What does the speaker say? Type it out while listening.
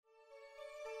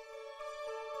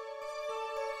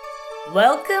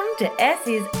Welcome to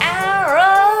Essie's Hour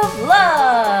of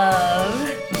Love!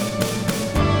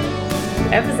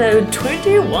 Episode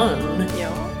 21.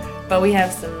 Yeah. But we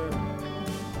have some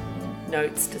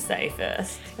notes to say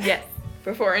first. Yes.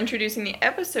 Before introducing the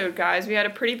episode, guys, we had a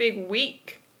pretty big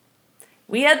week.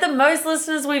 We had the most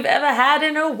listeners we've ever had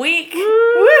in a week.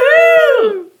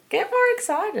 Woo! Get more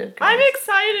excited, guys. I'm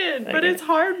excited, but Okay. it's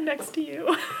hard next to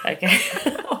you. Okay.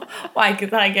 Why?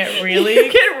 Because I get really... You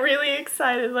get really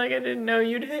excited, like I didn't know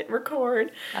you'd hit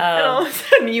record. And all of a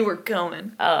sudden you were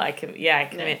going. Oh, I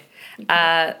commit.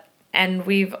 And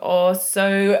we've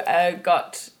also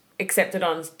got accepted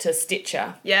on to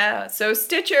Stitcher. Yeah, so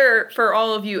Stitcher, for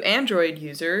all of you Android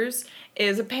users,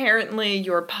 is apparently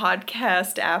your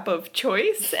podcast app of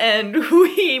choice, and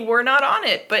we were not on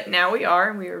it, but now we are,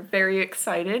 and we are very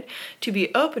excited to be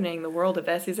opening the world of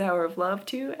Essie's Hour of Love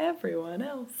to everyone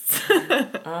else.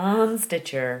 On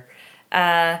Stitcher.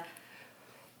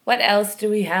 What else do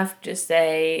we have to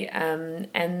say? And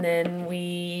then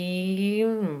we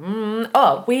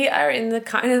are in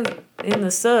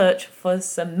the search for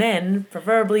some men,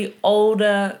 preferably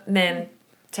older men,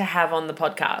 to have on the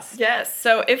podcast. Yes,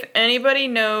 so if anybody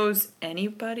knows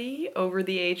anybody over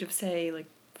the age of, say, like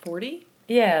 40?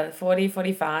 Yeah, 40,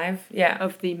 45, yeah.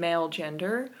 Of the male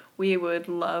gender, we would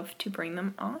love to bring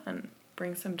them on.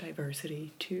 Bring some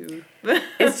diversity to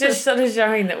It's just sort of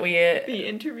showing that we're... the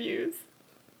interviews.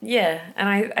 Yeah,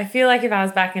 and I feel like if I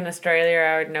was back in Australia,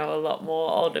 I would know a lot more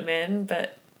older men,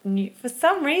 but for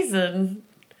some reason,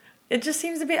 it just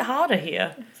seems a bit harder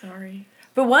here. Sorry.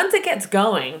 But once it gets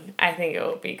going, I think it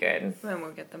will be good. Then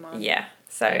we'll get them on. Yeah,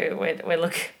 so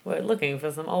we're looking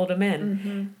for some older men.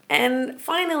 Mm-hmm. And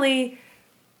finally,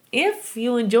 if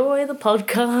you enjoy the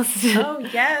podcast, Oh,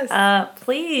 yes.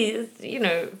 please,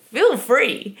 feel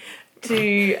free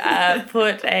to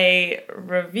put a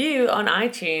review on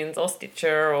iTunes or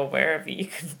Stitcher or wherever you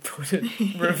can put a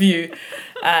review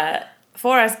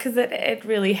for us, because it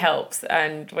really helps,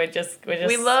 and we're just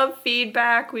We love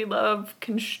feedback. We love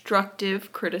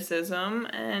constructive criticism.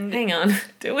 And hang on,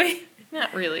 do we?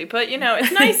 not really, but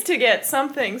it's nice to get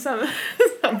something sometimes.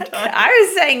 I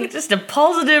was saying just a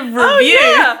positive review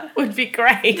yeah. would be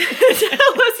great.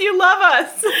 Tell us you love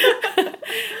us.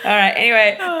 All right,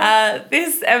 anyway,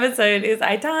 this episode is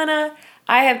Aitana.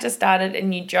 I have just started a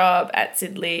new job at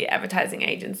Sidley Advertising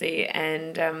Agency,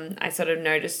 and I sort of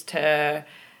noticed her.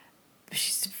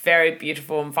 She's a very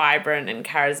beautiful and vibrant and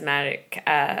charismatic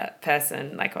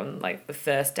person, on the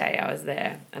first day I was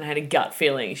there, and I had a gut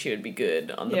feeling she would be good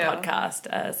on the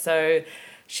podcast. So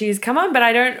she's come on, but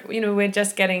I don't, we're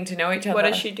just getting to know each other. What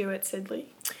does she do at Sidley?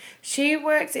 She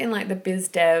works in the biz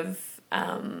dev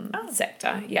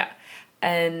sector, yeah.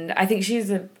 And I think she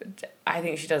does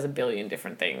a billion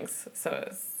different things. So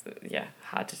it's,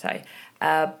 hard to say.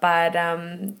 But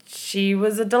she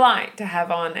was a delight to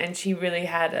have on, and she really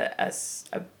had a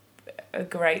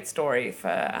great story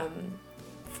for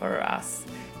us.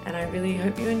 And I really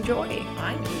hope you enjoy.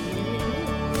 I do.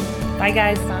 Bye,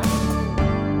 guys.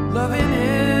 Loving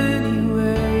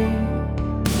anyway.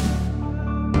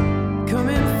 Come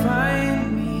and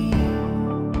find me.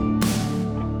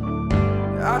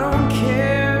 I don't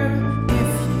care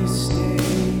if you stay.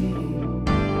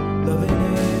 Loving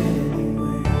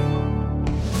anyway.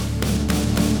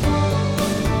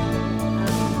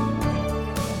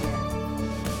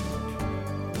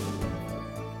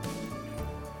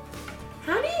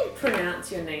 How do you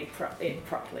pronounce your name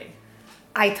properly?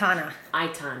 Aitana.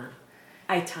 Aitana.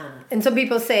 And some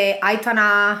people say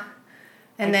Aitana,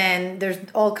 and then there's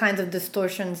all kinds of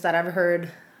distortions that I've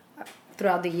heard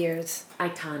throughout the years.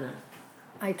 Aitana.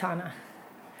 Aitana.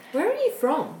 Where are you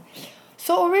from?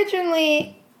 So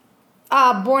originally,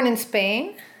 born in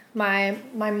Spain. My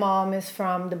mom is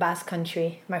from the Basque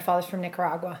Country. My father's from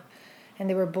Nicaragua. And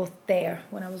they were both there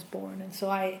when I was born. And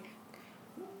so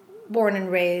born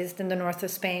and raised in the north of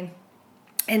Spain.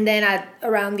 And then at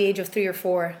around the age of 3 or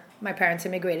 4, my parents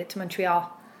immigrated to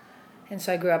Montreal. And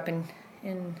so I grew up in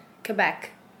Quebec,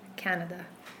 Canada.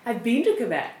 I've been to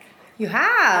Quebec. You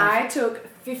have? I took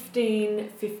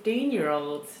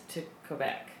 15-year-olds to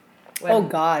Quebec. Oh,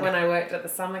 God. When I worked at the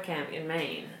summer camp in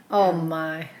Maine. Oh,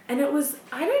 my. And it was,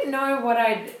 I don't know what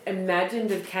I'd imagined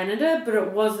of Canada, but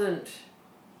it wasn't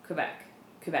Quebec.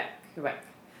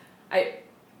 I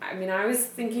mean, I was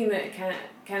thinking that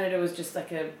Canada was just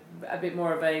like a bit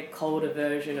more of a colder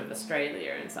version of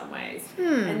Australia in some ways.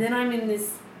 And then I'm in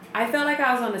this, I felt like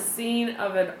I was on a scene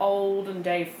of an olden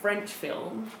day French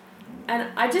film, and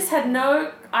I just had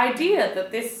no idea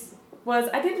that this was,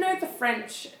 I didn't know the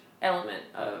French element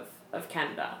of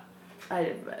Canada.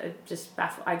 I just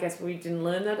baffled. I guess we didn't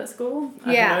learn that at school.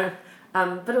 I don't know.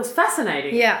 But it was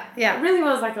fascinating. Yeah, It yeah. really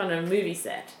was like on a movie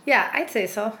set. Yeah, I'd say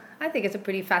so. I think it's a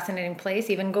pretty fascinating place,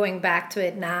 even going back to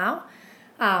it now.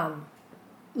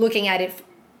 Looking at it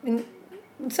in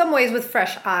some ways with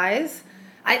fresh eyes.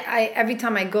 I every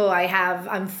time I go,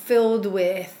 I'm filled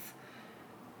with,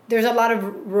 there's a lot of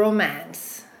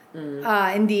romance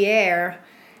in the air.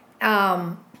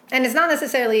 And it's not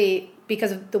necessarily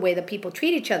because of the way that people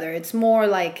treat each other. It's more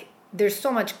like there's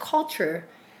so much culture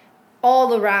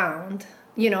all around,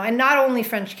 and not only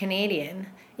French Canadian,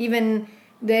 even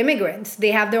the immigrants,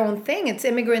 they have their own thing. It's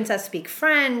immigrants that speak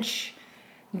French.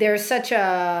 There's such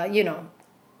a,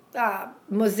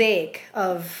 mosaic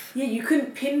of... Yeah, you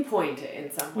couldn't pinpoint it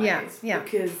in some ways. Yeah.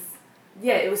 Because,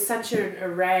 it was such an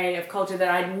array of culture that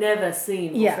I'd never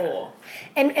seen before.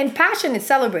 And passion is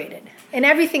celebrated. And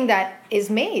everything that is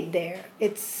made there,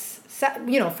 it's,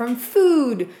 from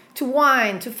food to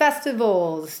wine to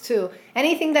festivals to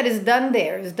anything that is done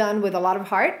there is done with a lot of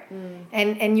heart.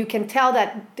 And you can tell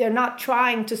that they're not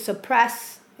trying to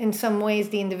suppress in some ways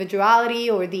the individuality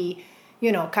or the,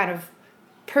 kind of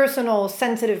personal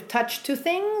sensitive touch to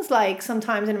things. Like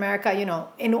sometimes in America,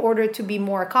 in order to be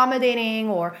more accommodating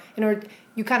or in order,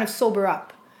 you kind of sober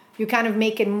up. You kind of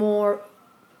make it more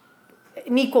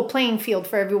an equal playing field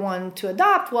for everyone to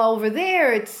adopt. While over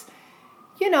there, it's,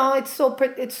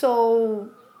 it's so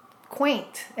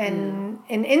quaint and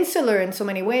insular in so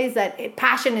many ways that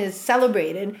passion is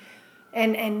celebrated,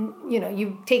 and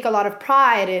you take a lot of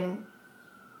pride in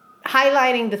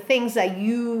highlighting the things that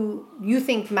you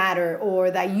think matter or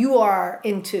that you are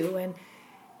into, and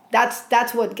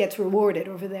that's what gets rewarded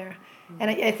over there.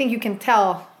 And I think you can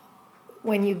tell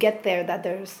when you get there that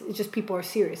it's just people are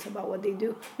serious about what they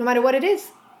do, no matter what it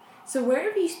is. So where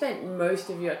have you spent most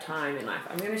of your time in life?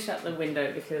 I'm going to shut the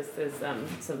window because there's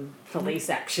some police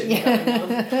action going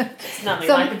on. It's nothing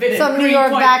like a bit some of New York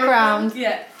Greenpoint, background. Brooklyn.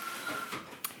 Yeah.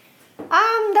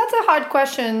 That's a hard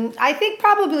question. I think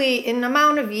probably in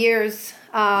amount of years,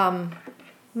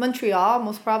 Montreal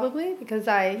most probably, because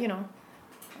I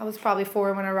was probably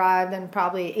 4 when I arrived and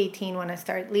probably 18 when I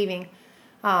started leaving.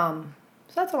 So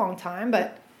that's a long time,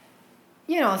 but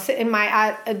in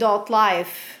my adult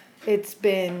life, it's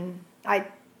been,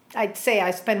 I'd say I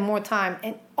spend more time,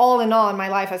 and all in my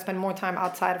life, I spend more time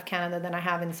outside of Canada than I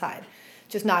have inside,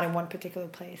 just not in one particular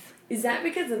place. Is that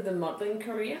because of the modeling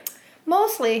career?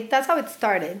 Mostly, that's how it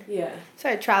started. Yeah.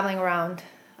 Started traveling around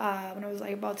when I was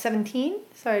like about 17.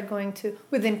 Started going to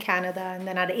within Canada, and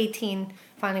then at 18,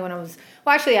 finally when I was,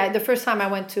 the first time I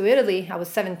went to Italy, I was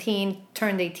 17,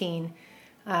 turned 18,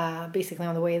 basically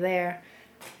on the way there.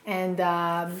 And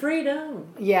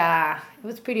freedom. Yeah, it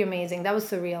was pretty amazing. That was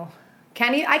surreal.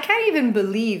 I can't even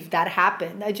believe that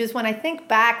happened. When I think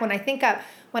back, when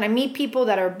I meet people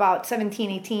that are about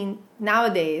 17, 18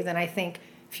 nowadays, and I think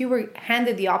if you were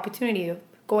handed the opportunity of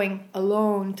going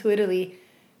alone to Italy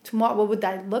tomorrow, what would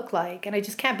that look like? And I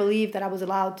just can't believe that I was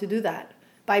allowed to do that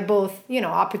by both,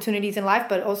 opportunities in life,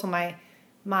 but also my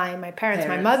parents,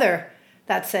 my mother,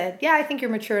 that said, yeah, I think you're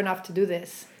mature enough to do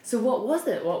this. So what was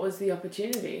it? What was the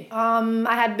opportunity?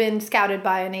 I had been scouted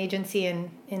by an agency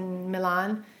in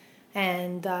Milan,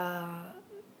 and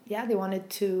they wanted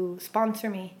to sponsor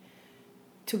me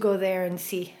to go there and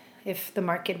see if the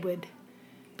market would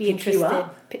be interested.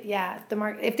 Yeah,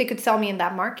 if they could sell me in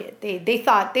that market. They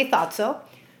thought so.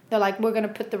 They're like, we're gonna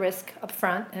put the risk up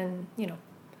front and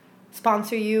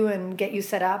sponsor you and get you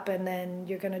set up, and then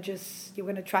you're gonna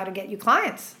try to get you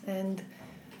clients. And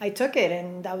I took it,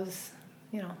 and that was,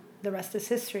 the rest is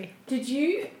history. Did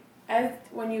you,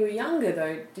 when you were younger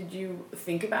though, did you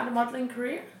think about a modeling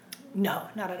career? No,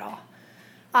 not at all.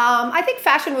 I think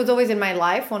fashion was always in my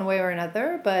life one way or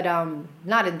another, but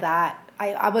not in that.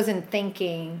 I wasn't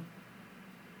thinking.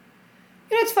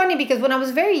 It's funny because when I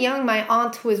was very young, my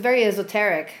aunt, who was very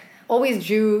esoteric, always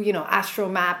drew, astro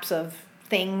maps of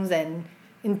things, and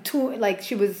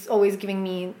she was always giving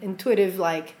me intuitive,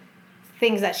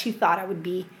 things that she thought I would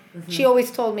be. Mm-hmm. She always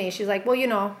told me, she's like,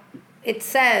 well, it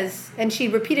says, and she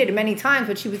repeated it many times,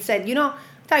 but she would say, I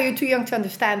thought you're too young to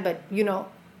understand, but,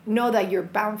 know that you're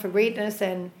bound for greatness,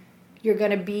 and you're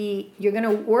going to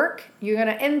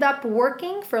end up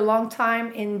working for a long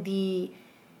time in the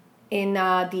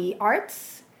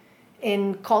arts,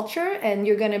 in culture, and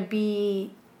you're going to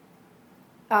be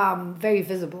very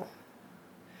visible.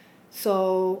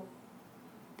 So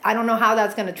I don't know how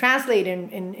that's going to translate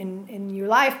in your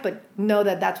life, but know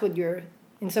that that's what you're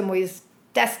in some ways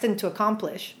destined to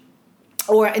accomplish,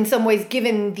 or in some ways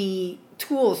given the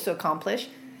tools to accomplish.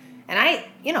 And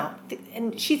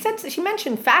and she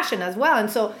mentioned fashion as well. And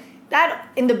so that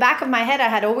in the back of my head, I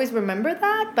had always remembered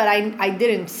that, but I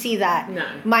didn't see that. No.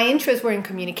 My interests were in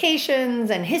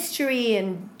communications and history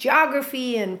and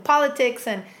geography and politics.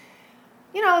 And,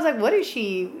 you know, I was like, what is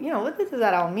she, you know, what does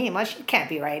that all mean? Well, she can't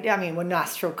be right. I mean, we're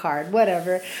Nostro card,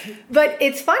 whatever. But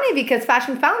it's funny because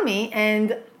fashion found me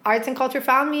and arts and culture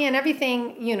found me and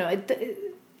everything, you know,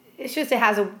 it's just, it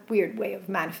has a weird way of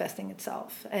manifesting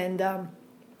itself. And,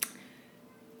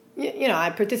 you know, I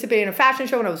participated in a fashion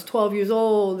show when I was 12 years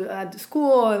old at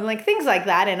school and like things like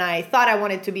that. And I thought I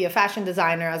wanted to be a fashion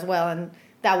designer as well. And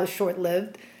that was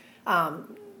short-lived.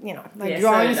 You know, my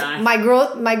drawings, so did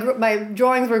I. my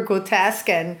drawings were grotesque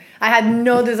and I had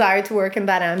no desire to work in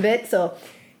that ambit. So,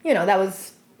 you know,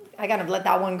 I kind of let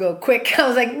that one go quick. I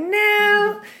was like,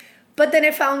 no, but then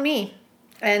it found me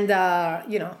and,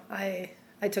 you know, I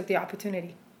took the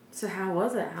opportunity. So how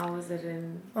was it? How was it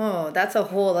in... Oh, that's a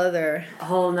whole other...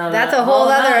 That's a whole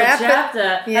nother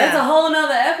chapter. Yeah. That's a whole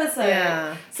nother episode.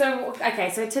 Yeah. So, okay,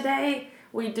 so today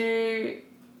we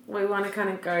want to kind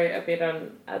of go a bit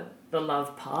on the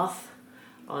love path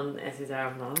on Esses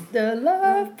av Love. The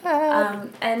love path.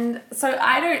 And so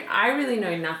I really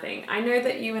know nothing. I know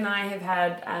that you and I have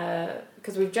had,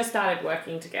 because we've just started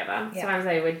working together. Yeah. So I would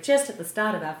say we're just at the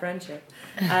start of our friendship.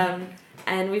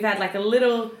 And we've had like a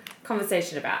little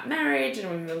conversation about marriage and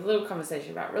we've had a little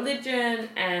conversation about religion,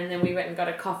 and then we went and got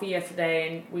a coffee yesterday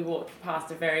and we walked past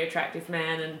a very attractive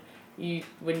man and you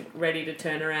were ready to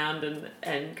turn around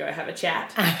and go have a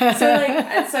chat.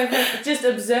 So just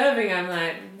observing, I'm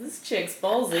like, this chick's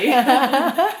ballsy.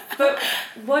 But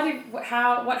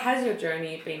what has your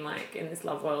journey been like in this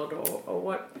love world,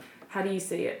 or how do you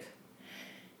see it?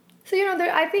 So, you know,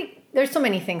 I think there's so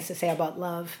many things to say about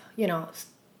love. You know,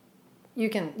 we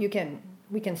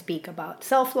can speak about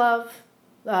self-love,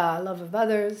 love of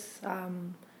others,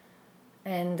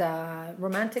 and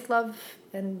romantic love,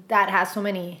 and that has so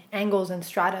many angles and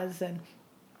stratas and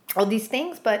all these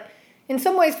things. But in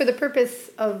some ways, for the purpose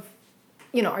of,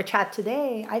 you know, our chat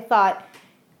today, I thought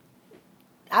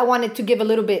I wanted to give a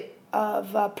little bit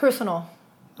of a personal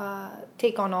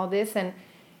take on all this. And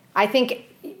I think,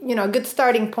 you know, a good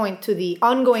starting point to the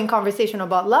ongoing conversation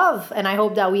about love, and I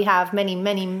hope that we have many,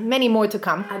 many, many more to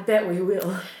come. I bet we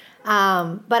will.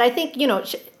 But I think, you know,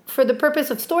 for the purpose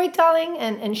of storytelling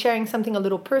and sharing something a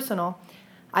little personal,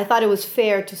 I thought it was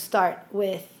fair to start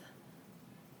with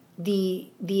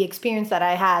the experience that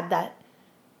I had that,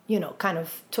 you know, kind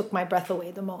of took my breath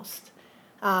away the most.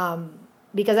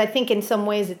 Because I think in some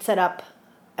ways it set up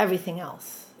everything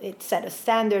else. It set a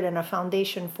standard and a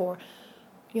foundation for,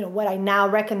 you know, what I now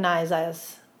recognize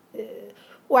as,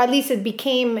 or at least it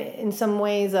became in some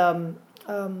ways a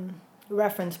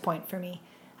reference point for me.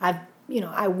 I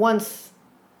once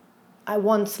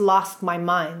lost my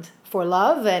mind for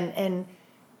love, and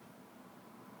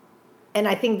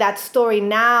I think that story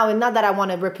now, and not that I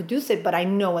want to reproduce it, but I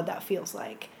know what that feels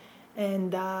like,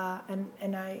 and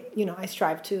I, you know, I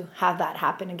strive to have that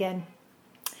happen again.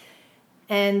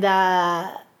 And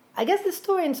I guess the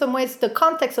story, in some ways, the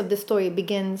context of the story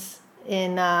begins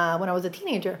in when I was a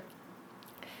teenager.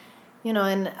 You know,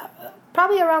 and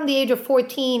probably around the age of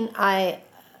 14, I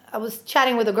was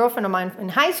chatting with a girlfriend of mine in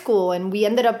high school, and we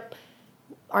ended up,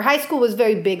 our high school was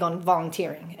very big on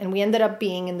volunteering, and we ended up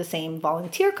being in the same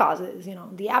volunteer causes, you know,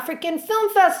 the African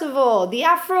Film Festival, the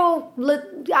Afro-Cuban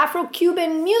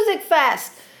Music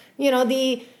Fest, you know,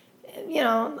 the, you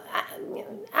know,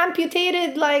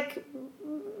 amputated, like,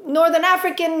 Northern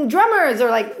African drummers, or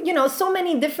like, you know, so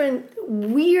many different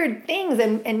weird things.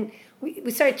 And we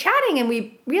started chatting, and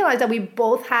we realized that we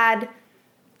both had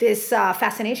this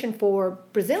fascination for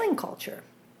Brazilian culture.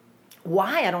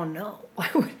 Why? I don't know. Why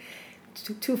would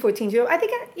two 14-year-olds? I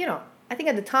think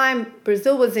at the time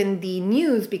Brazil was in the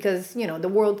news because, you know, the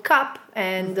World Cup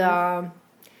and,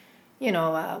 you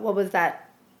know, what was that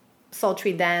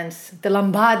sultry dance? The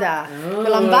lambada. Oh.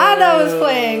 The lambada was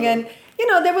playing, and, you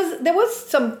know, there was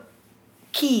some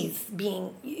keys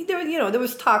being there. You know, there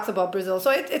was talks about Brazil,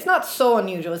 so it's not so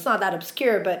unusual. It's not that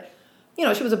obscure, but, you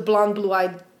know, she was a blonde,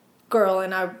 blue-eyed girl,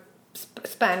 and I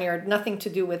Spaniard, nothing to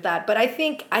do with that. But I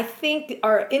think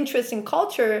our interest in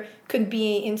culture could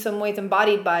be in some ways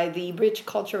embodied by the rich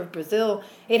culture of Brazil.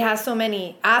 It has so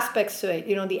many aspects to it.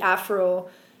 You know, the Afro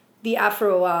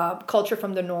culture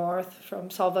from the north, from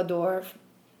Salvador,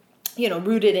 you know,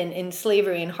 rooted in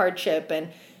slavery and hardship, and,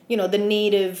 you know, the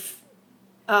native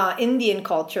Indian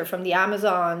culture from the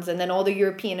Amazons, and then all the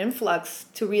European influx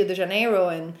to Rio de Janeiro,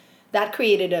 and that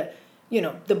created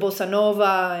the bossa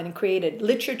nova, and created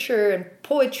literature and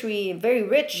poetry, and very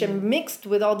rich and mixed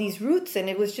with all these roots, and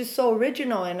it was just so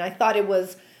original, and I thought it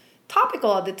was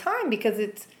topical at the time because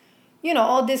it's, you know,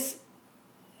 all this,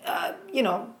 you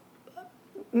know,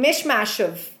 mishmash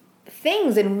of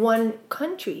things in one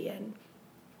country, and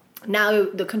now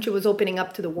the country was opening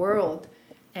up to the world.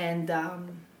 And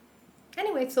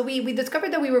anyway, so we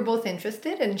discovered that we were both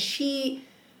interested, and she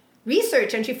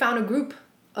researched and she found a group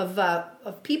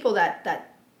of people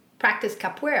that practice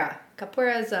capoeira.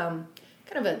 Capoeira is kind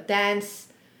of a dance,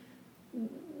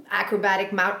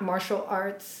 acrobatic martial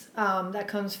arts that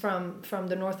comes from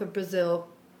the north of Brazil.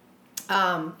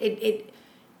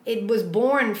 It was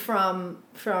born from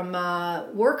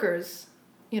workers,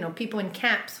 people in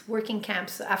camps, working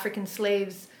camps, African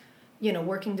slaves,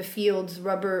 working the fields,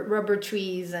 rubber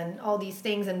trees, and all these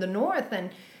things in the north.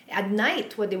 And at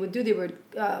night, what they would do, they would,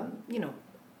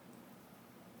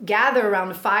 gather around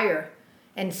the fire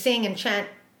and sing and chant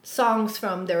songs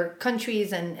from their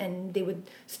countries, and they would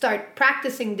start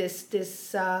practicing this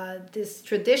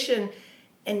tradition,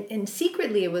 and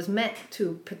secretly it was meant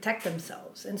to protect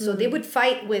themselves. And so they would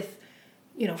fight with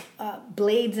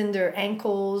blades in their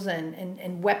ankles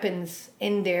and weapons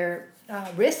in their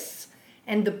wrists,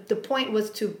 and the point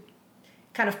was to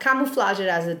kind of camouflage it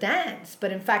as a dance,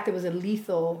 but in fact it was a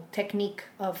lethal technique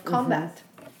of combat.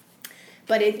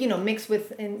 But it mixed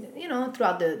with,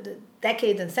 throughout the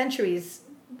decades and centuries,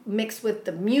 mixed with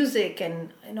the music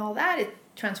and all that, it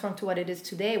transformed to what it is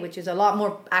today, which is a lot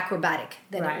more acrobatic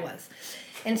than it was.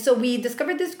 And so we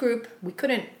discovered this group. We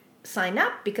couldn't sign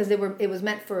up because it was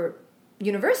meant for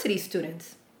university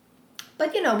students.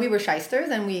 But we were shysters,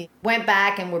 and we went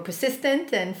back and were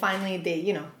persistent, and finally they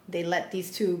let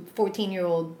these two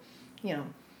 14-year-old,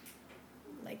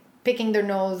 like picking their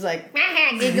nose, like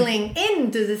giggling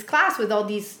into this class with all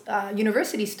these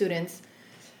university students.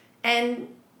 And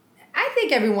I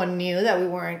think everyone knew that we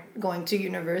weren't going to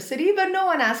university, but no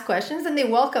one asked questions, and they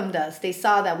welcomed us. They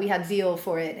saw that we had zeal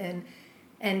for it,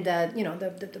 and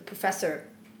the professor,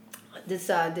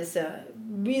 this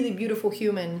really beautiful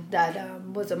human that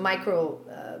was a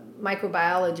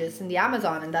microbiologist in the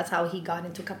Amazon, and that's how he got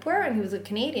into capoeira, and he was a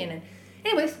Canadian. And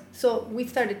anyways, so we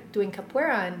started doing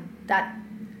capoeira,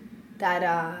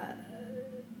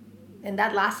 and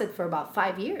that lasted for about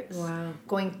 5 years. Wow.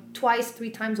 Going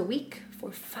 2-3 times a week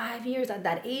for 5 years at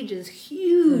that age is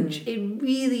huge. It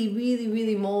really, really,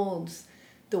 really molds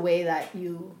the way that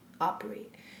you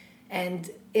operate. And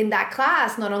in that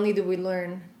class, not only did we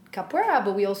learn capoeira,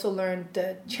 but we also learned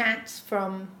the chants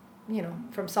from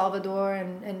Salvador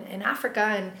and Africa,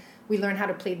 and we learned how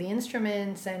to play the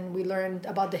instruments, and we learned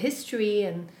about the history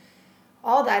and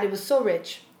all that. It was so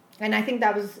rich. And I think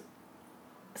that was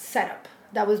set up.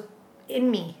 That was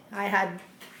in me. I had...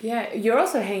 Yeah, you're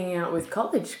also hanging out with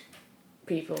college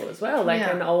people as well, like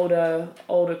an older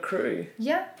crew.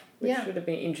 Yeah, Which would have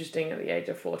been interesting at the age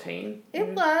of 14.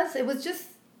 It was just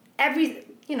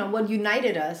what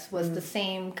united us was the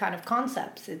same kind of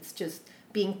concepts. It's just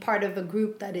being part of a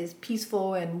group that is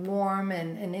peaceful and warm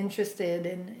and interested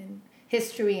in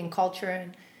history and culture.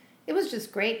 And it was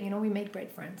just great. We made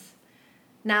great friends.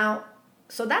 Now,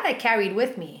 so that I carried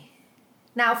with me.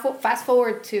 Now, fast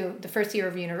forward to the first year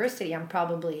of university, I'm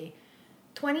probably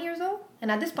 20 years old.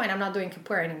 And at this point, I'm not doing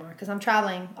capoeira anymore because I'm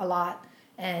traveling a lot.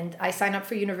 And I signed up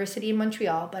for university in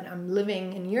Montreal, but I'm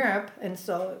living in Europe. And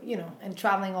so, and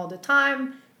traveling all the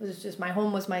time. It was just, my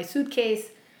home was my suitcase.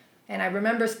 And I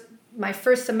remember my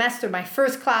first semester, my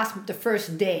first class, the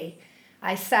first day,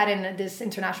 I sat in this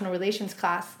international relations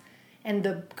class. And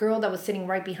the girl that was sitting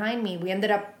right behind me, they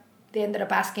ended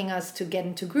up asking us to get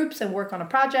into groups and work on a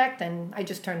project. And I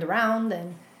just turned around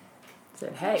and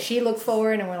said, hey. She looked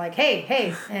forward, and we're like,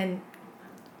 hey. And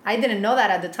I didn't know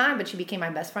that at the time, but she became my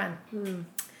best friend.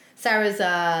 Sarah's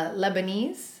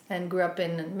Lebanese and grew up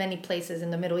in many places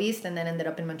in the Middle East, and then ended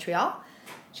up in Montreal.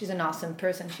 She's an awesome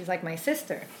person. She's like my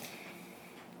sister.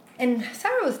 And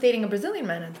Sarah was dating a Brazilian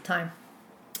man at the time.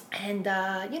 And,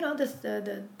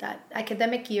 that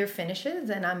academic year finishes,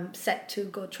 and I'm set to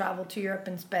go travel to Europe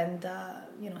and spend,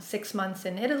 6 months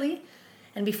in Italy.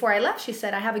 And before I left, she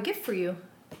said, I have a gift for you.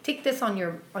 Take this on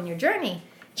your journey.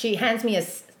 She hands me a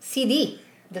CD.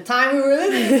 The time we were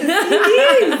listening to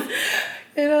CDs.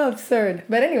 Absurd.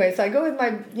 But anyway, so I go with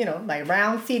my, my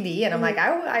round CD, and I'm like,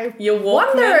 I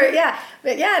wonder,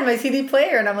 and my CD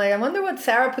player, and I'm like, I wonder what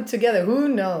Sarah put together. Who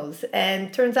knows?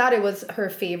 And turns out it was her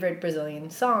favorite Brazilian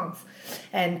songs,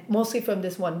 and mostly from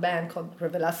this one band called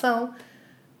Revelação,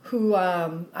 who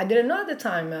I didn't know at the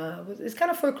time. It's kind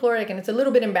of folkloric, and it's a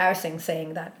little bit embarrassing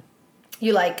saying that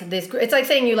you like this. It's like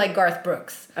saying you like Garth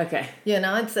Brooks. Okay.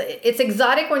 It's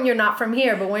exotic when you're not from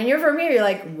here, but when you're from here, you're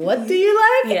like, what do you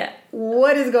like? Yeah.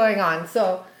 What is going on?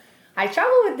 So I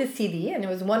traveled with this CD, and it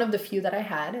was one of the few that I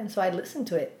had, and so I listened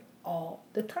to it all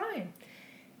the time.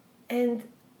 And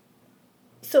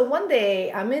So one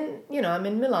day I'm in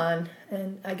Milan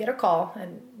and I get a call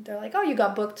and they're like, oh, you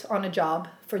got booked on a job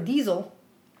for Diesel.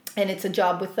 And it's a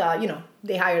job with,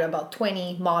 they hired about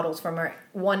 20 models from our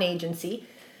one agency.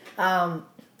 And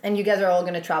you guys are all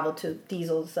going to travel to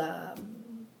Diesel's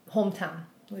hometown,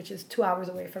 which is 2 hours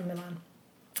away from Milan.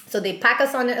 So they pack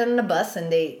us on a bus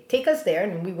and they take us there.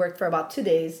 And we worked for about 2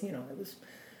 days. It was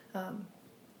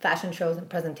fashion shows and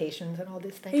presentations and all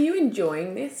this thing. Are you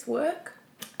enjoying this work?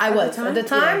 I was. At the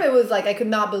time, Yeah. it was like I could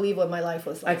not believe what my life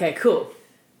was like. Okay, cool.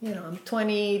 I'm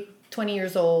 20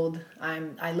 years old.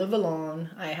 I live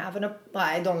alone.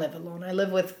 I don't live alone. I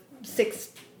live with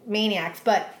 6 maniacs,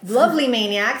 but lovely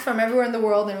maniacs from everywhere in the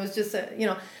world. And it was just,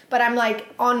 but I'm like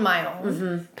on my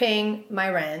own, paying my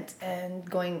rent and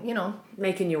going,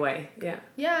 Making your way, yeah.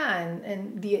 yeah.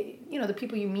 And the, the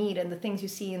people you meet and the things you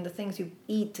see and the things you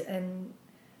eat and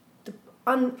the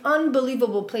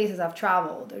unbelievable places I've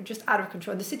traveled. They're just out of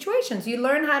control. The situations you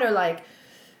learn how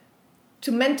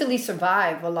to mentally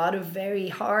survive a lot of very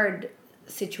hard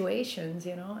situations,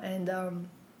 and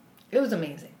it was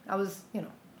amazing. I was,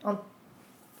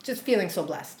 just feeling so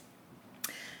blessed.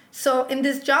 So in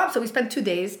this job, so we spent 2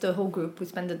 days, the whole group, we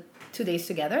spent the 2 days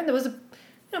together, and there was,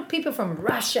 people from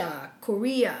Russia,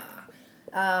 Korea,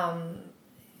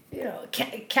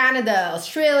 Canada,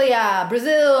 Australia,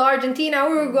 Brazil, Argentina,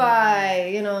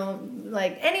 Uruguay,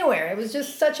 like anywhere. It was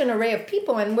just such an array of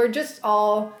people, and we're just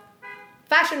all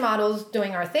fashion models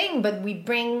doing our thing, but we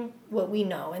bring what we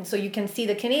know. And so you can see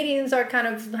the Canadians are kind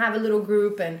of have a little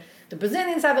group and the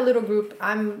Brazilians have a little group.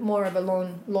 I'm more of a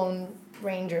lone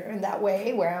ranger in that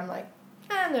way where I'm like,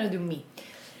 I'm going to do me.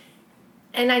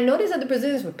 And I noticed that the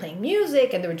Brazilians were playing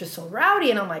music and they were just so rowdy.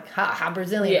 And I'm like, how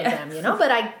Brazilian of them,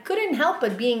 But I couldn't help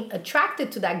but being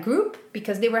attracted to that group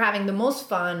because they were having the most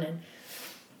fun.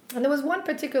 And there was one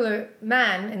particular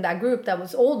man in that group that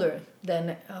was older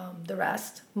than the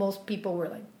rest. Most people were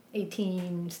like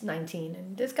 18, 19.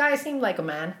 And this guy seemed like a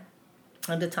man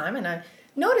at the time. And I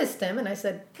noticed him and I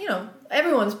said,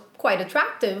 everyone's quite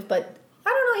attractive, but I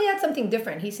don't know, he had something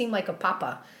different. He seemed like a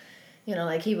papa.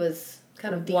 Like he was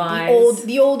kind of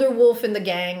the older wolf in the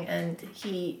gang. And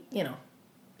he,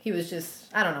 he was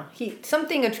just, I don't know.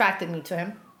 Something attracted me to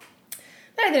him.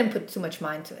 But I didn't put too much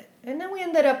mind to it. And then we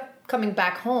ended up coming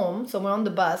back home. So we're on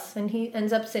the bus and he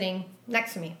ends up sitting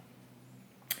next to me.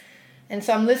 And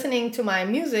so I'm listening to my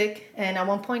music and at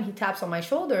one point he taps on my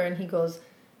shoulder and he goes,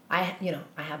 I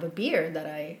have a beer that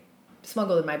I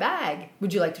smuggled in my bag.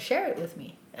 Would you like to share it with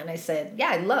me? And I said,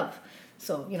 yeah, I'd love.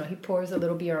 So, he pours a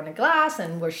little beer on a glass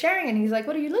and we're sharing and he's like,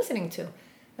 what are you listening to?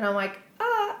 And I'm like,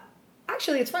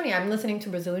 actually, it's funny. I'm listening to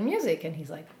Brazilian music. And he's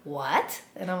like, what?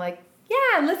 And I'm like,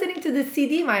 yeah, I'm listening to this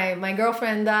CD my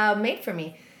girlfriend made for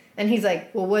me. And he's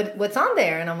like, well, what's on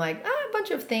there? And I'm like, a bunch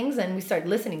of things. And we start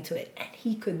listening to it. And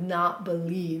he could not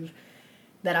believe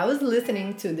that I was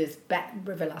listening to this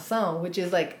Revelação, which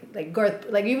is like Garth,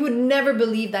 like you would never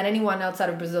believe that anyone outside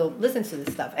of Brazil listens to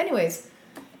this stuff. Anyways,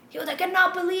 he was like, I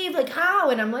cannot believe, like how?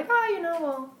 And I'm like,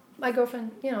 well, my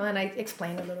girlfriend, and I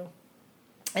explained a little.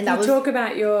 And Did you talk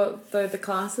about the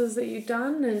classes that you've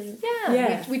done? And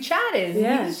yeah. We chatted.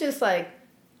 And he was just like,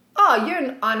 oh, you're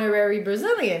an honorary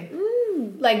Brazilian.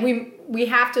 Like we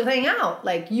have to hang out.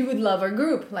 Like you would love our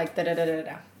group. Like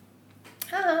da-da-da-da-da.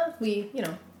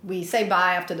 We say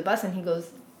bye after the bus and he goes,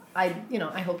 I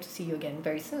hope to see you again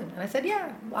very soon. And I said,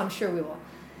 yeah, I'm sure we will.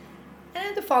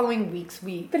 And the following weeks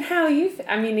But how are you?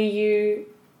 Are you...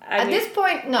 At this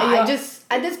point, no, I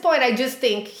just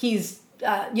think he's,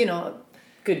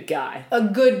 good guy. A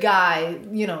good guy,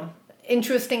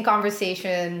 interesting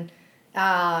conversation,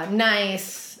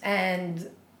 nice. And,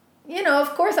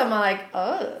 of course I'm like,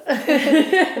 oh,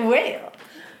 well.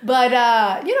 But,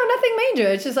 nothing major.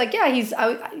 It's just like, yeah,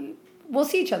 we'll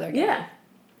see each other again. Yeah.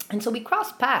 And so we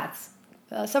crossed paths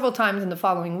several times in the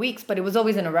following weeks, but it was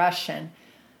always in a rush and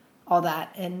all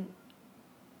that. And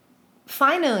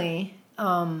finally,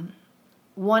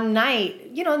 one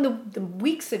night, the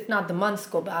weeks, if not the months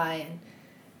go by. And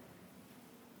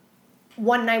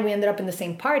one night we ended up in the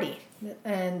same party.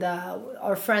 And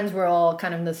our friends were all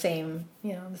kind of in the same,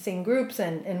 the same groups.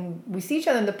 And we see each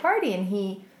other in the party.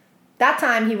 And that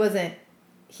time he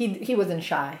wasn't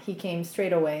shy. He came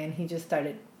straight away and he just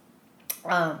started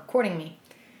courting me.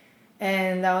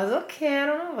 And I was, okay, I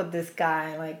don't know about this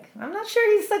guy. Like, I'm not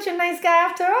sure he's such a nice guy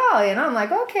after all. I'm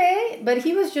like, okay. But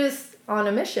he was just on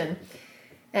a mission.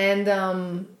 And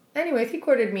anyways, he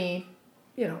courted me,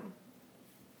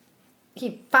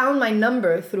 He found my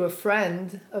number through a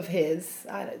friend of his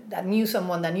that knew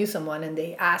someone. And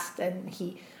they asked, and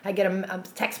I get a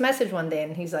text message one day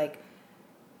and he's like,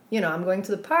 I'm going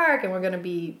to the park and we're going to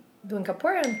be doing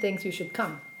capoeira and things, you should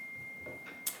come.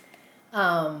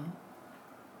 And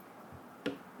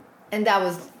that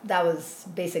was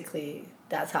basically,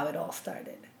 that's how it all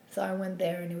started. So I went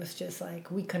there, and it was just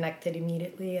like we connected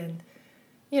immediately, and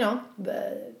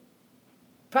but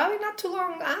probably not too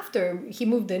long after he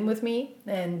moved in with me,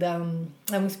 and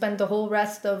we spent the whole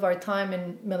rest of our time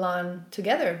in Milan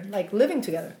together, like living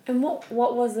together. And what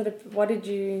was it? What did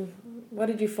you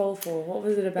fall for? What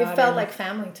was it about? It felt like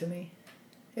family to me.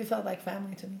 It felt like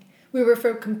family to me. We were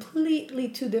from completely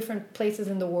two different places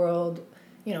in the world.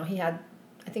 He had,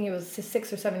 I think he was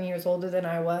 6 or 7 years older than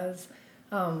I was.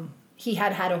 He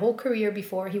had a whole career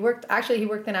before. He worked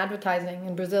in advertising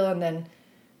in Brazil, and then,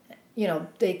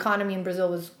 the economy in Brazil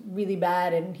was really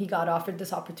bad, and he got offered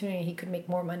this opportunity. He could make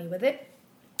more money with it.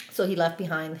 So he left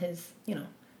behind his,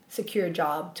 secure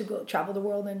job to go travel the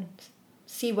world and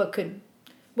see what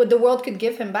the world could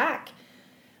give him back.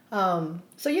 So,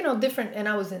 different, and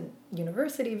I was in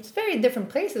university. It was very different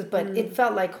places, but it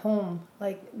felt like home,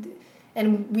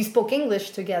 and we spoke English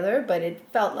together, but it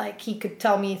felt like he could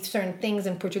tell me certain things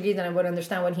in Portuguese and I would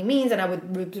understand what he means. And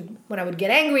when I would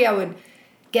get angry, I would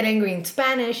get angry in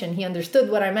Spanish, and he understood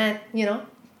what I meant,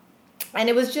 And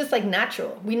it was just like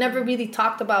natural. We never really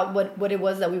talked about what it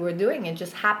was that we were doing. It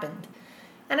just happened.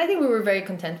 And I think we were very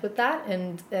content with that.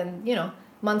 And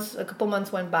a couple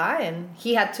months went by, and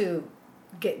he had to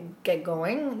get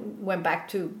going, went back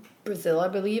to Brazil, I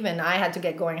believe, and I had to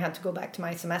get going. I had to go back to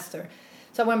my semester.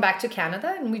 So I went back to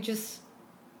Canada, and we just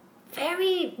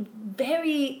very,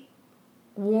 very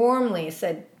warmly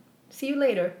said, see you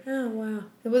later. Oh, wow.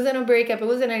 It wasn't a breakup. It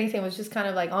wasn't anything. It was just kind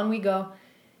of like on we go.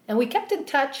 And we kept in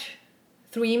touch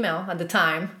through email at the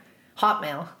time,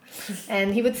 Hotmail.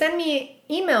 And he would send me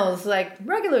emails like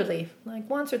regularly, like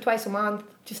once or twice a month,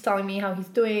 just telling me how he's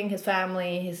doing, his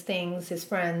family, his things, his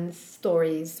friends,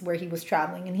 stories, where he was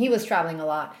traveling. And he was traveling a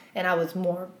lot. And I was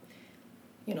more,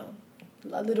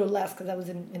 a little less because I was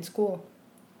in school.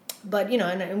 But,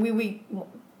 and we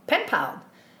pen palled.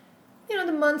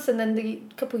 The months, and then the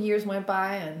couple years went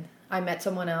by, and I met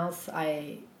someone else.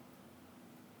 I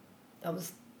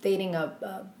was dating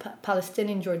a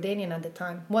Palestinian Jordanian at the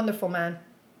time. Wonderful man.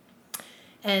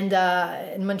 And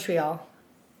in Montreal.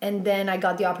 And then I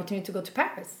got the opportunity to go to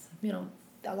Paris.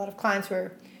 A lot of clients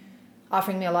were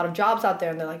offering me a lot of jobs out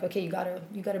there, and they're like, okay, you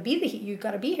gotta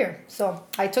be here. So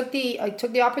I took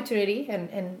the opportunity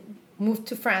and moved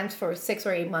to France for 6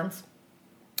 or 8 months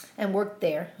and worked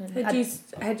there.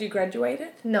 Had you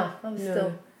graduated? No, I was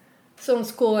still in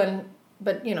school,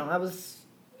 but I was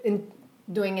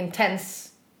doing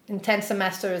intense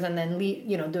semesters, and then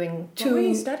doing 2. What were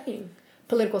you studying?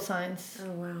 Political science.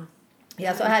 Oh, wow.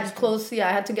 Yeah, so I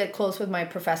had to get close with my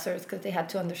professors because they had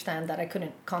to understand that I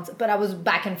couldn't but I was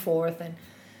back and forth, and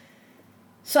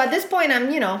so at this point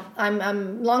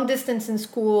I'm long distance in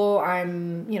school.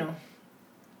 I'm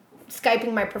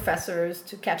Skyping my professors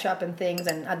to catch up and things,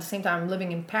 and at the same time I'm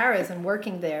living in Paris and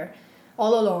working there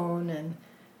all alone, and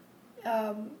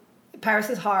Paris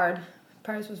is hard.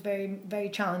 Paris was very, very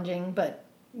challenging, but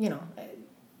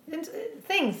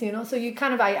things, so you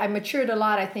kind of, I matured a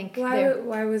lot, I think.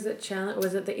 Why was it challenging?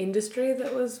 Was it the industry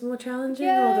that was more challenging,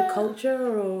 or the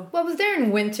culture, or? Well, I was there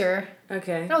in winter.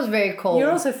 Okay. That was very cold.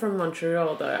 You're also from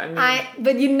Montreal, though.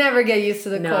 But you never get used to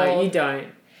the cold. No, you don't.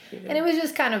 And it was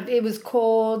just it was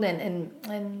cold, and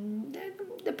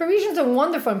the Parisians are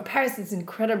wonderful, and Paris is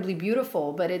incredibly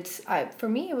beautiful, but for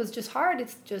me, it was just hard.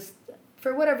 It's just,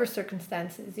 for whatever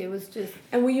circumstances, it was just...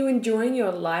 And were you enjoying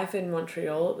your life in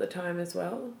Montreal at the time as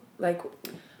well?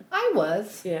 I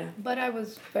was. Yeah. But I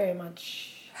was very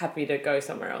much... happy to go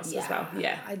somewhere else as well.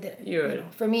 Yeah. I did.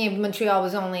 For me, Montreal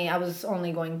I was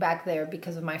only going back there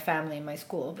because of my family and my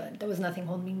school, but there was nothing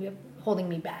holding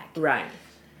me back. Right.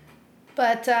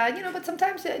 But, but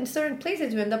sometimes in certain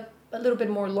places you end up a little bit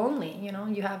more lonely,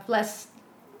 you have less...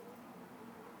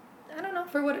 I don't know,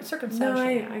 for what circumstance.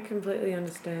 No, I completely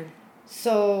understand.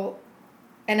 So,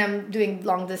 and I'm doing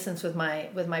long distance with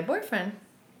my boyfriend.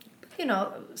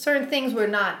 Certain things were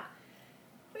not.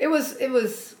 It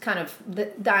was kind of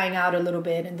dying out a little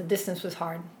bit, and the distance was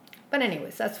hard. But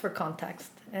anyways, that's for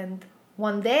context. And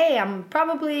one day I'm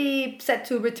probably set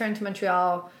to return to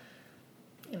Montreal,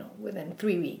 within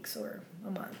 3 weeks or a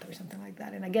month or something like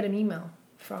that. And I get an email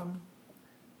from.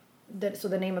 So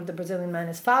the name of the Brazilian man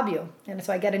is Fabio, and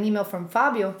so I get an email from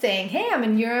Fabio saying, "Hey, I'm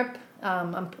in Europe.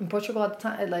 I'm in Portugal at the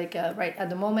time, right at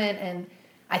the moment, and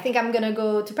I think I'm gonna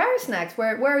go to Paris next.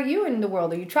 Where are you in the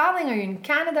world? Are you traveling? Are you in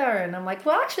Canada?" And I'm like,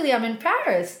 "Well, actually, I'm in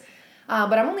Paris,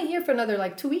 but I'm only here for another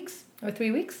 2 weeks or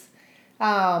 3 weeks.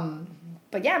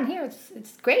 But yeah, I'm here.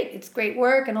 It's great. It's great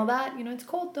work and all that. It's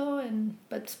cold though,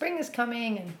 but spring is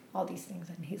coming and all these things."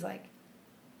 And he's like,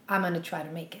 "I'm gonna try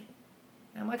to make it."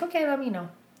 And I'm like, okay, let me know.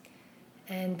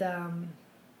 And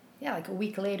like a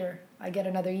week later, I get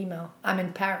another email. I'm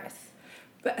in Paris.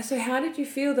 But so how did you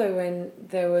feel though when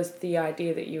there was the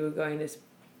idea that you were going to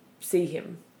see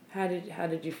him? How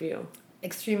did you feel?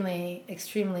 Extremely,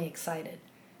 extremely excited.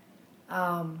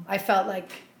 I felt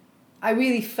like, I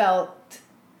really felt,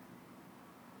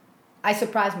 I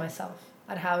surprised myself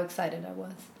at how excited I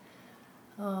was.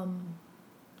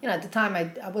 At the time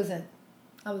I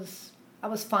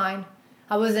was fine.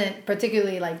 I wasn't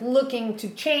particularly like looking to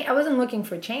change. I wasn't looking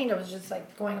for change. I was just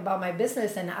like going about my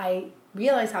business, and I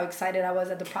realized how excited I was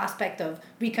at the prospect of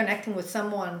reconnecting with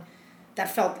someone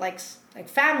that felt like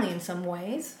family in some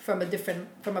ways from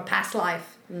a past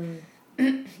life.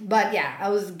 But yeah, I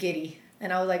was giddy,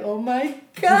 and I was like, oh my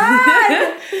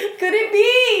God, could it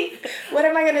be? What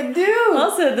am I gonna do?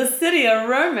 Also, the city of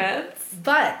romance.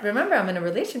 But remember, I'm in a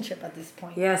relationship at this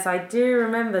point. Yes, I do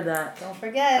remember that. Don't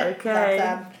forget.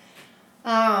 Okay.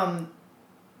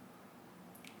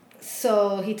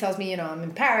 So he tells me, I'm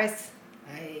in Paris.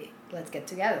 Let's get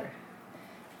together.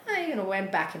 I,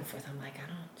 went back and forth. I'm like,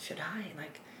 should I?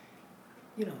 Like,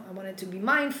 I wanted to be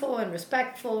mindful and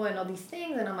respectful and all these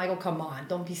things. And I'm like, oh, come on,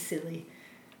 don't be silly.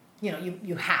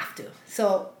 You have to.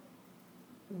 So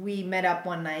we met up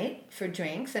one night for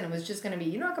drinks, and it was just going to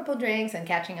be, a couple drinks and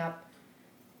catching up.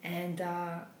 And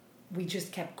we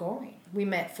just kept going. We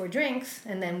met for drinks,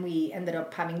 and then we ended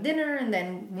up having dinner, and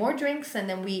then more drinks, and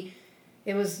then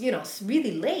it was,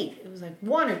 really late. It was like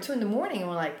 1 or 2 in the morning, and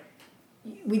we're like,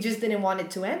 we just didn't want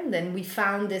it to end. And we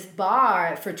found this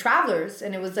bar for travelers,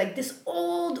 and it was like this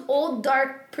old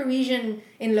dark Parisian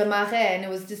in Le Marais, and it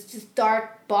was this just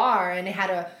dark bar, and it had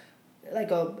a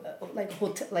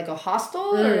hotel, like a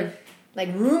hostel or like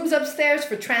rooms upstairs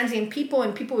for transient people,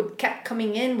 and people kept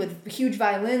coming in with huge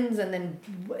violins and then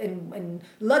and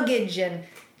luggage, and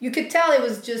you could tell it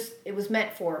was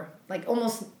meant for like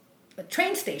almost a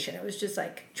train station. It was just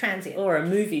like transient. Or a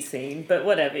movie scene, but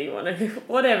whatever you want to,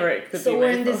 whatever it could be. So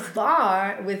we're in this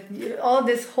bar with all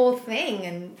this whole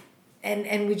thing,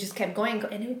 and we just kept going,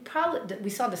 and we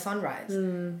saw the sunrise,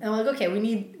 and I'm like, okay, we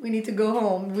need to go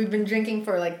home. We've been drinking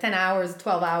for like 10 hours,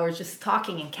 12 hours, just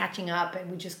talking and catching up,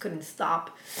 and we just couldn't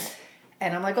stop.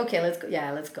 And I'm like, okay, let's go.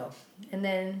 Yeah, let's go. And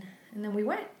then we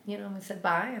went. We said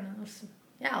bye, and I was,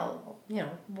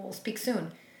 we'll speak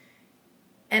soon.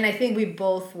 And I think we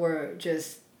both were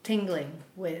just tingling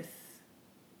with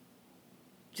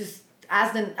just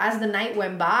as the night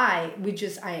went by,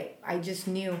 I just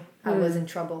knew I was in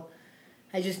trouble.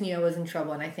 I just knew I was in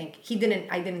trouble, and I think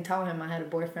I didn't tell him I had a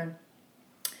boyfriend.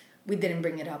 We didn't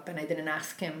bring it up, and I didn't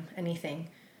ask him anything.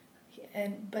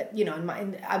 But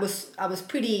I was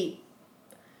pretty,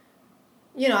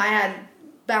 I had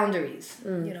boundaries,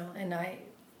 and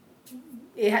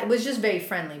it was just very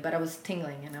friendly, but I was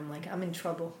tingling, and I'm like, I'm in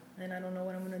trouble, and I don't know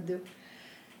what I'm gonna do.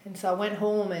 And so I went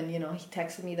home, and he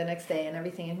texted me the next day and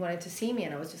everything, and he wanted to see me,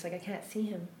 and I was just like, I can't see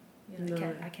him.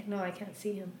 I can't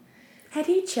see him. Had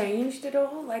he changed at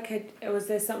all? Like, was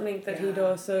there something that he'd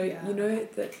also,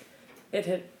 that it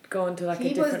had gone to like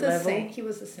a different level? He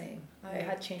was the same. I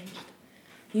had changed.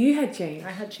 You had changed?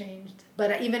 I had changed.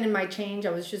 But even in my change,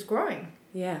 I was just growing.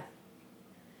 Yeah.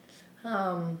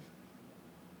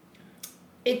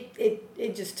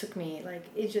 It just took me, like,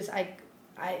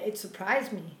 it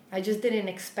surprised me. I just didn't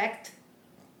expect.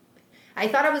 I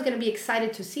thought I was going to be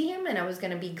excited to see him, and I was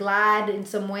going to be glad in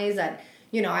some ways that,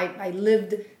 I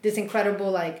lived this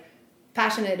incredible, like,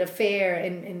 passionate affair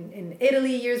in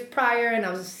Italy years prior, and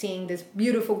I was seeing this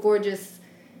beautiful, gorgeous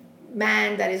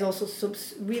man that is also so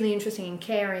really interesting and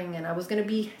caring, and I was going to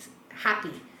be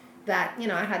happy that,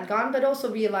 I had gone, but also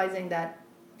realizing that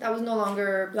was no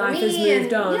longer for life me. Has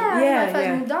moved on. Life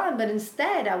has moved on, but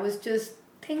instead I was just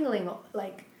tingling,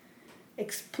 like,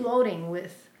 exploding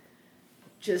with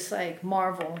just, like,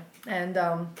 marvel. And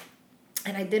I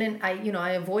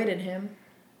avoided him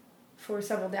for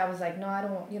several days. I was like, no, I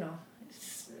don't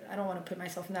want to put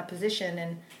myself in that position.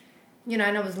 And,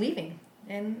 and I was leaving.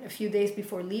 And a few days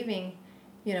before leaving,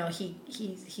 he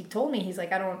told me, he's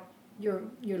like, you're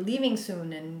leaving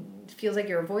soon, and it feels like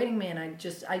you're avoiding me, and I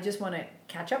just want to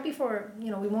catch up before,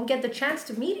 we won't get the chance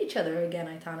to meet each other again,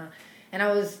 Aitana. And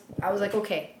I was like,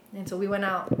 okay. And so we went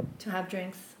out to have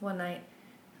drinks one night,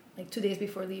 like 2 days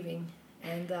before leaving.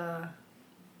 And,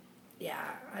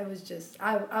 I was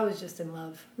just in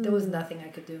love. There was nothing I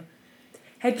could do.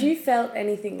 Had you felt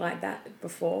anything like that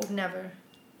before? Never.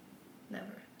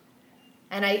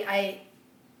 And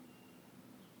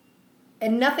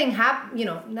and nothing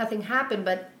happened,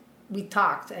 but we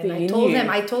talked, and I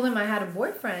told him I had a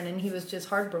boyfriend, and he was just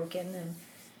heartbroken, and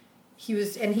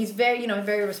he's very,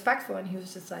 very respectful, and he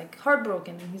was just like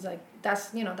heartbroken, and he's like,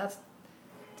 that's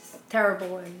it's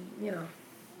terrible, and you know,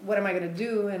 what am I gonna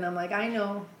do? And I'm like, I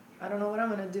don't know what I'm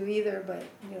gonna do either, but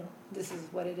you know, this is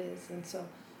what it is. And so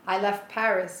I left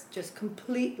Paris just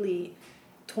completely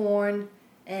torn,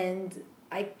 and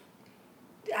I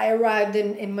arrived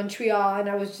in Montreal, and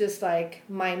I was just like,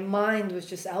 my mind was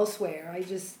just elsewhere.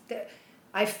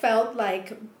 I felt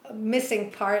like a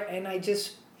missing part, and I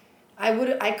just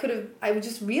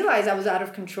realize I was out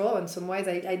of control in some ways.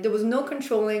 There was no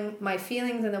controlling my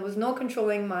feelings, and there was no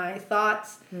controlling my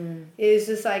thoughts. It was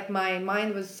just like my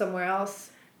mind was somewhere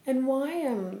else. And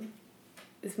why,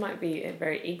 this might be a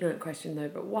very ignorant question though,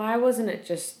 but why wasn't it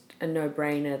just a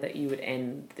no-brainer that you would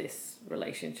end this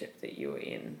relationship that you were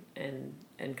in and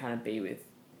kind of be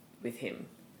with him?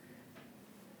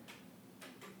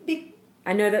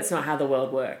 I know that's not how the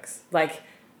world works. Like,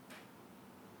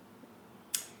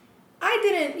 I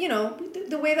didn't, you know,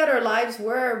 the way that our lives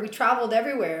were, we traveled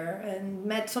everywhere and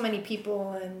met so many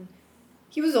people, and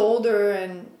he was older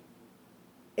and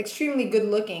extremely good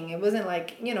looking. It wasn't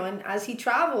like, you know, and as he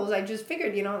travels, I just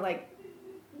figured, you know, like,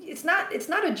 it's not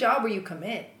a job where you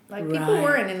commit. Like, people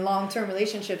weren't in long-term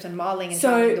relationships and modeling and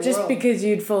traveling the world. So just because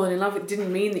you'd fallen in love, it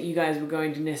didn't mean that you guys were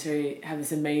going to necessarily have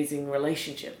this amazing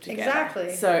relationship together.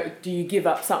 Exactly. So do you give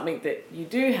up something that you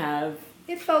do have?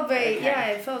 It felt very,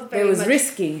 it felt very It was much,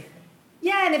 risky.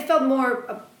 Yeah, and it felt more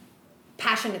a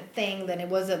passionate thing than it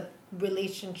was a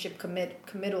relationship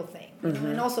committal thing. You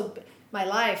know? And also my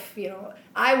life, you know,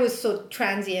 I was so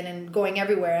transient and going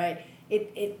everywhere.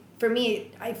 For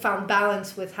me, I found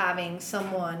balance with having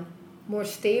someone more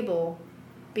stable,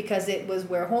 because it was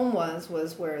where home was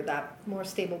where that more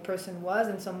stable person was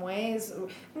in some ways.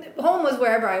 Home was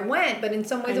wherever I went, but in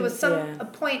some ways it was a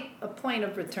point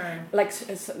of return. Like,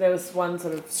 so there was one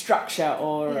sort of structure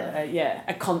or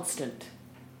a constant.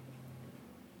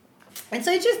 And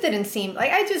so it just didn't seem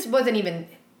like, I just wasn't even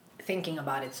thinking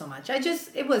about it so much. I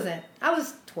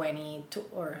was 20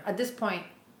 or at this point,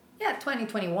 20,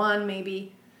 21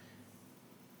 maybe.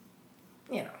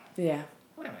 You know. Yeah.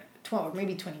 Whatever. 12 or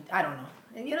maybe 20, I don't know.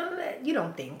 And you know, you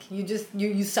don't think. You just,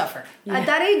 you suffer. Yeah. At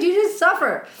that age, you just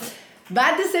suffer.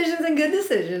 Bad decisions and good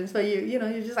decisions. But you know,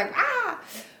 you're just like, ah!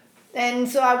 And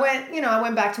so I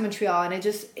went back to Montreal, and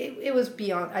it was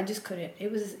beyond, I just couldn't.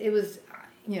 It was,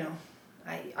 you know,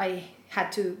 I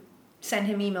had to send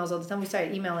him emails all the time. We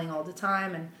started emailing all the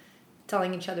time and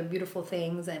telling each other beautiful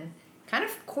things and kind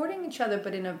of courting each other,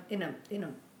 but in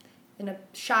a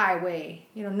shy way,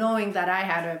 you know, knowing that I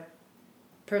had a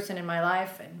person in my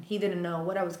life and he didn't know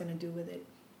what I was going to do with it.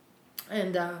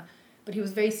 And but he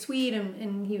was very sweet,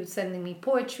 and he was sending me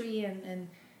poetry and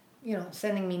you know,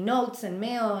 sending me notes and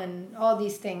mail and all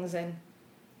these things, and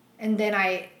then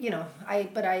I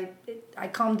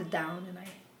calmed it down and I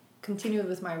continued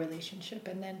with my relationship.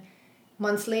 And then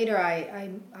months later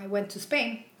I went to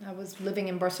Spain. I was living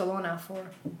in Barcelona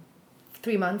for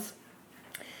 3 months.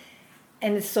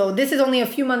 And so this is only a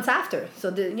few months after. So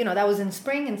that was in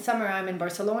spring. In summer, I'm in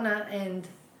Barcelona, and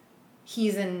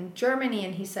he's in Germany,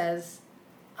 and he says,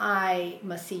 I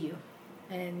must see you,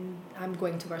 and I'm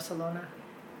going to Barcelona.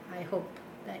 I hope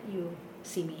that you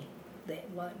see me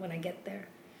when I get there.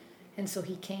 And so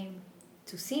he came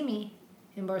to see me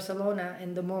in Barcelona,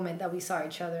 and the moment that we saw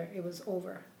each other, it was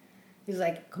over. It was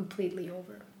like completely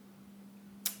over.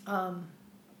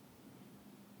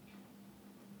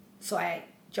 So I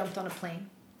jumped on a plane.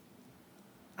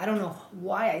 I don't know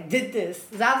why I did this.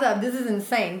 Zaza, this is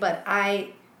insane, but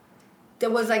there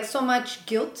was like so much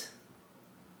guilt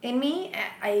in me.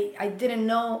 I didn't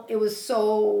know it was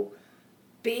so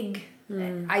big.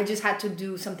 I just had to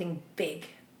do something big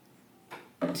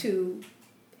to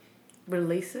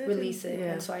release it.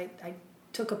 Yeah. And so I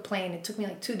took a plane. It took me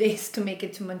like 2 days to make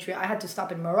it to Montreal. I had to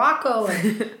stop in Morocco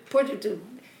and Portugal,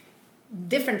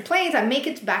 different planes. I make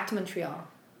it back to Montreal.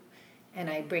 And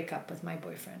I break up with my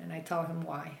boyfriend, and I tell him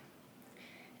why.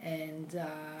 And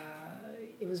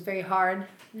it was very hard.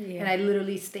 Yeah. And I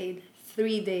literally stayed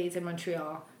 3 days in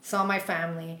Montreal, saw my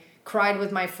family, cried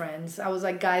with my friends. I was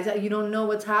like, guys, you don't know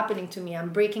what's happening to me.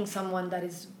 I'm breaking someone that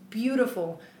is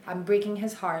beautiful. I'm breaking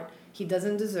his heart. He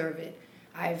doesn't deserve it.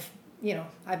 I've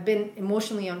been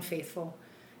emotionally unfaithful.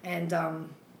 And I'm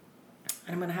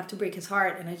going to have to break his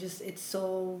heart. And it's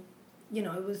so,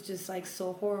 it was just like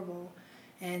so horrible.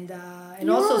 And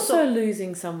you're also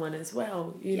losing someone as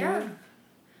well, you know?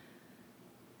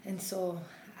 And so,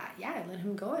 I let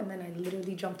him go, and then I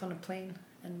literally jumped on a plane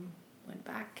and went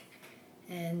back.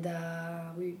 And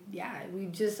our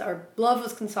love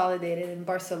was consolidated in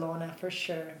Barcelona for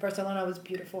sure. Barcelona was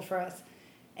beautiful for us.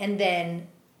 And then,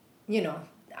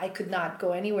 I could not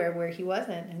go anywhere where he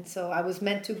wasn't. And so I was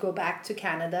meant to go back to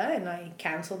Canada, and I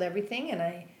canceled everything, and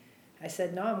I I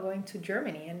said, no, I'm going to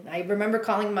Germany. And I remember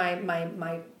calling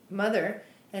my mother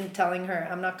and telling her,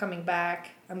 I'm not coming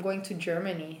back. I'm going to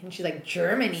Germany. And she's like,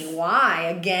 Germany?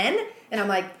 Why? Again? And I'm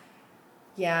like,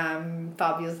 yeah,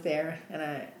 Fabio's there.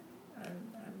 And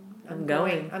I'm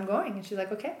going. I'm going. And she's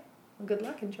like, okay, well, good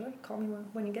luck. Enjoy. Call me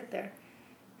when you get there.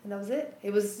 And that was it.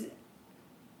 It was...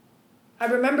 I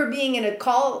remember being in a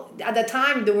call at the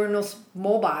time. There were no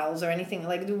mobiles or anything.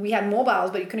 Like we had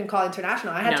mobiles, but you couldn't call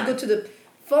international. I had to go to the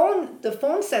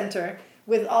phone center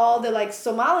with all the like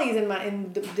Somalis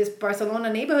in this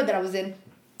Barcelona neighborhood that I was in,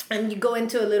 and you go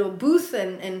into a little booth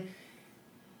and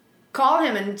call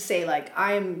him and say like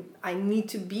I need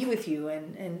to be with you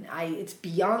and it's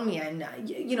beyond me, and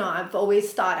you know, I've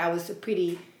always thought I was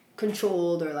pretty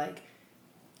controlled, or like,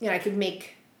 you know, I could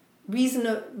make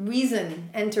reason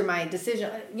enter my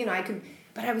decision, you know, I could,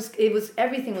 but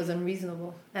everything was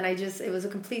unreasonable, and it was a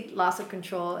complete loss of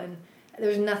control, and there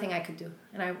was nothing I could do.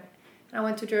 And I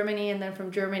went to Germany, and then from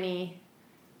Germany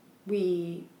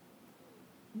we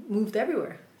moved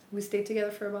everywhere. We stayed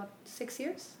together for about 6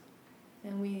 years,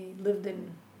 and we lived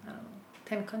in, I don't know,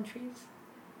 10 countries,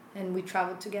 and we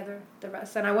traveled together the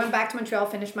rest. And I went back to Montreal,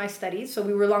 finished my studies, so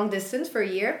we were long distance for a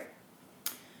year.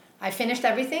 I finished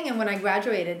everything, and when I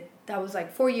graduated, that was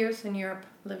like 4 years in Europe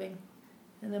living,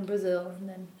 and then Brazil, and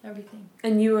then everything.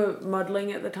 And you were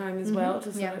modeling at the time as well?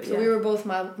 So we were both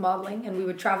modeling, and we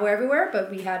would travel everywhere,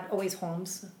 but we had always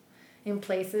homes in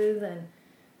places, and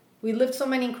we lived so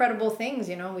many incredible things,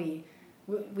 you know.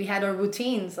 We had our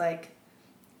routines, like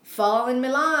fall in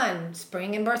Milan,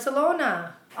 spring in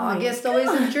Barcelona, August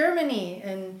always in Germany,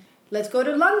 and let's go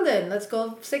to London, let's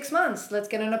go 6 months, let's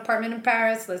get an apartment in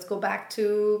Paris, let's go back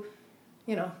to,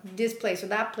 you know, this place or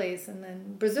that place, and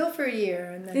then Brazil for a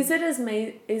year, and then... Is it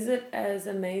as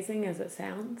amazing as it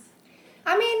sounds?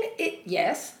 I mean,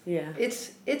 yes. Yeah.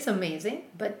 It's amazing,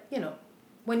 but, you know,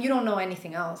 when you don't know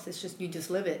anything else, it's just, you just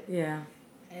live it. Yeah.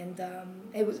 And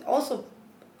it was also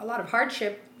a lot of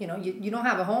hardship, you know, you don't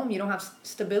have a home, you don't have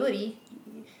stability,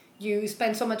 you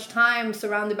spend so much time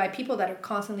surrounded by people that are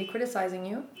constantly criticizing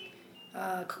you,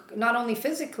 not only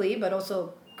physically, but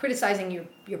also criticizing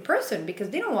your person, because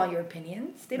they don't want your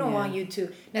opinions. They don't want you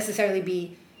to necessarily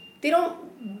be... They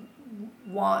don't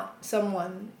want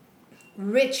someone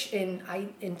rich in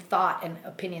thought and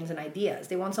opinions and ideas.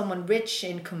 They want someone rich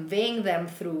in conveying them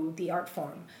through the art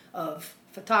form of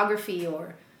photography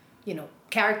or, you know,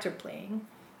 character playing.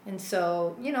 And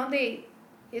so, you know,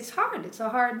 it's hard. It's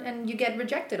hard, and you get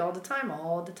rejected all the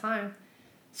time.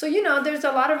 So, you know, there's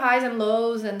a lot of highs and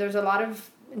lows, and there's a lot of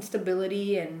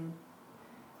instability, and,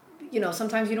 you know,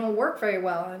 sometimes you don't work very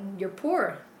well and you're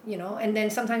poor, you know, and then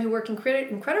sometimes you work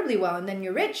incredibly well and then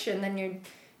you're rich, and then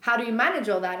how do you manage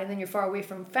all that? And then you're far away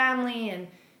from family, and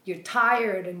you're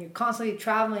tired, and you're constantly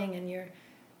traveling, and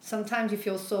sometimes you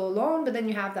feel so alone, but then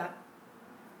you have that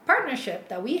partnership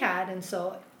that we had. And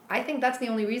so I think that's the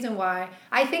only reason why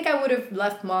I think I would have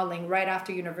left modeling right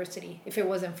after university if it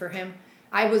wasn't for him.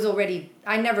 I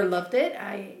never loved it.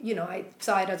 I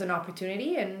saw it as an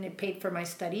opportunity, and it paid for my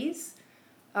studies.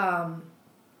 And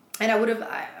I would have,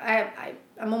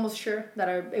 I'm almost sure that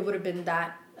it would have been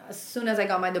that. As soon as I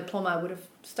got my diploma, I would have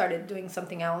started doing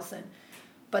something else.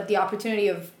 But the opportunity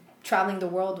of traveling the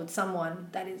world with someone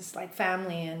that is like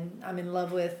family and I'm in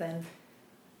love with, and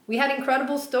we had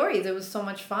incredible stories. It was so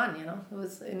much fun, you know. It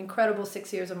was an incredible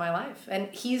 6 years of my life. And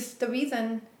he's the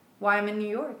reason why I'm in New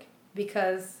York,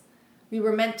 because we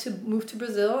were meant to move to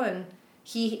Brazil, and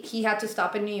he had to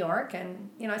stop in New York, and,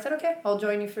 you know, I said, okay, I'll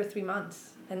join you for 3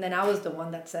 months. And then I was the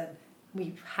one that said,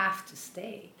 we have to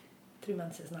stay. 3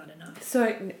 months is not enough.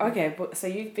 So, okay, so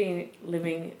you've been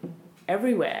living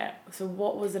everywhere. So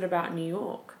what was it about New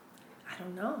York? I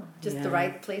don't know. Just the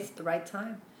right place at the right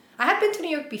time. I had been to New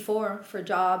York before for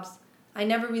jobs. I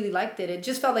never really liked it. It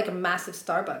just felt like a massive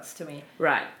Starbucks to me.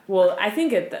 Right. Well, I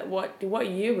think what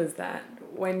year was that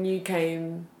when you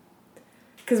came?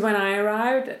 Because when I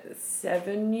arrived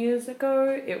 7 years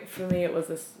ago, for me it was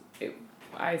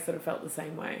I sort of felt the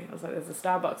same way. I was like, there's a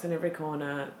Starbucks in every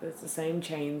corner. There's the same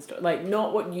chain store. Like,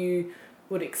 not what you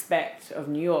would expect of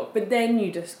New York. But then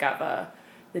you discover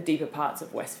the deeper parts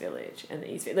of West Village and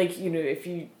the East Village. Like, you know, if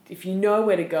you know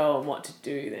where to go and what to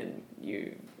do, then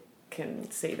you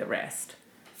can see the rest.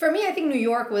 For me, I think New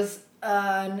York was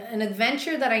an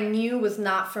adventure that I knew was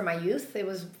not for my youth. It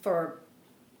was for,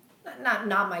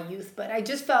 not my youth, but I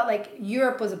just felt like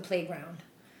Europe was a playground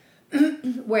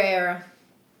where,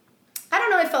 I don't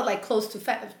know, it felt like close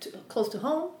to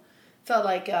home. Felt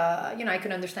like, I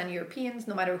could understand Europeans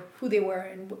no matter who they were.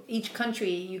 In each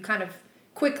country, you kind of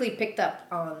quickly picked up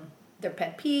on their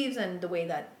pet peeves and the way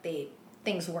that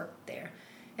things worked there.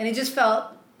 And it just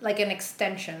felt like an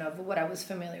extension of what I was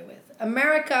familiar with.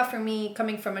 America, for me,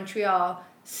 coming from Montreal,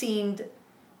 it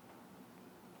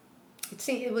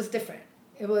was different.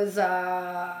 It was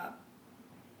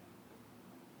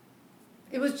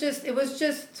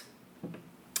just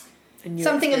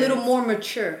something a little more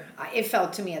mature. It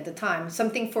felt to me at the time,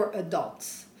 something for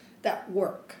adults that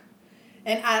work.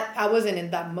 And I wasn't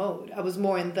in that mode. I was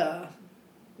more in the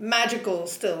magical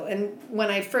still. And when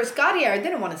I first got here, I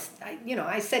didn't want to,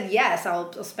 I said, yes,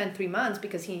 I'll spend 3 months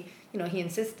because he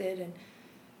insisted. And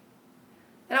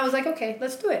I was like, okay,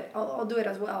 let's do it. I'll do it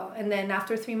as well. And then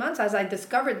after 3 months, as I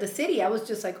discovered the city, I was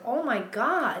just like, oh my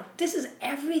God, this is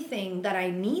everything that I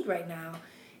need right now.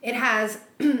 It has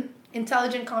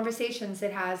intelligent conversations.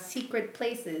 It has secret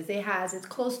places. It's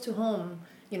close to home.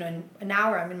 In an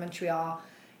hour I'm in Montreal.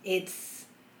 It's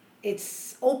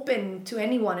open to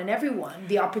anyone and everyone.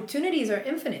 The opportunities are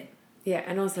infinite. Yeah,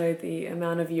 and also the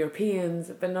amount of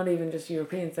Europeans, but not even just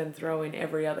Europeans, then throw in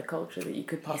every other culture that you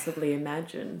could possibly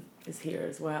imagine is here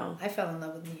as well. I fell in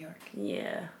love with New York.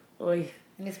 Yeah. Oy.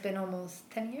 And it's been almost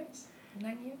 10 years,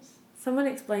 9 years. Someone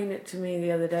explained it to me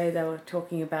the other day. They were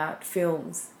talking about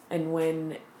films, and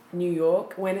when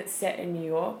it's set in New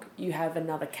York, you have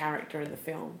another character in the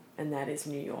film, and that is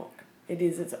New York. It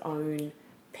is its own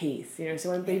piece, so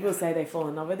when people say they fall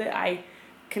in love with it, I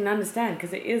can understand,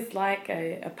 because it is like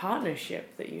a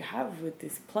partnership that you have with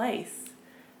this place.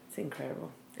 It's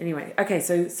incredible. Anyway, okay,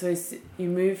 so you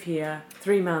move here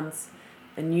 3 months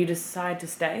and you decide to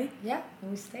stay? Yeah,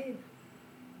 and we stayed.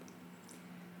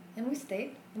 And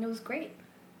it was great.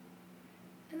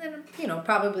 And then,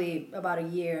 probably about a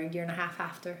year and a half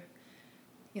after,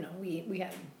 we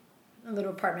had a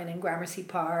little apartment in Gramercy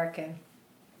Park, and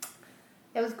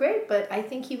it was great, but I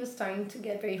think he was starting to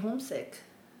get very homesick.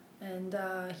 And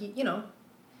he,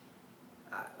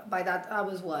 by that, I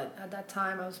was at that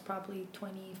time I was probably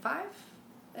 25,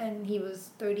 and he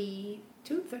was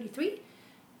 32, 33,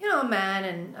 a man,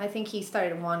 and I think he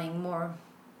started wanting more,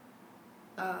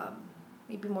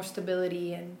 maybe more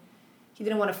stability, and he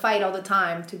didn't want to fight all the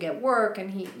time to get work, and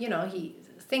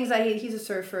he's a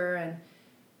surfer, and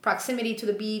proximity to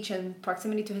the beach, and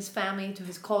proximity to his family, to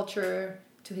his culture,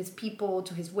 to his people,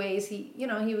 to his ways. He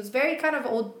was very kind of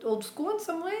old school in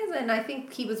some ways, and I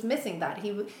think he was missing that.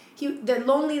 The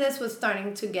loneliness was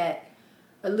starting to get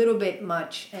a little bit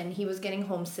much, and he was getting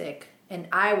homesick. And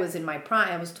I was in my prime.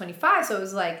 I was 25, so it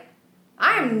was like,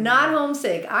 I am not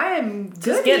homesick. I am good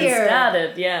just getting here.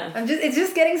 Started, yeah. It's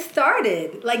just getting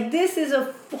started. Like, this is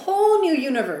a whole new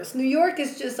universe. New York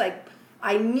is just like,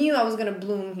 I knew I was gonna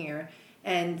bloom here,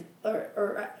 and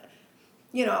or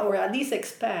at least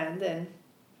expand, and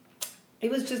it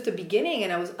was just the beginning,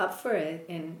 and I was up for it.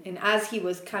 And as he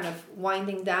was kind of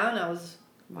winding down, I was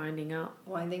winding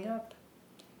up.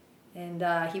 And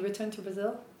he returned to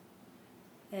Brazil,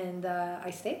 and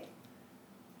I stayed.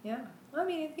 Yeah. I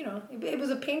mean, it was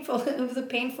a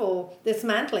painful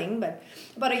dismantling, but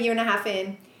about a year and a half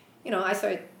in,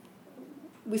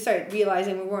 we started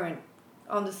realizing we weren't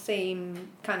on the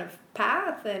same kind of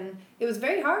path, and it was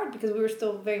very hard because we were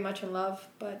still very much in love,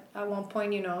 but at one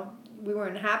point, we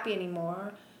weren't happy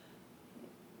anymore.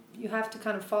 You have to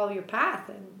kind of follow your path,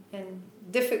 and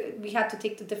we had to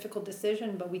take the difficult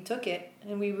decision, but we took it,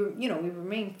 and we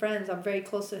remained friends. I'm very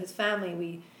close to his family.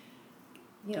 We,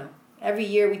 every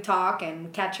year we talk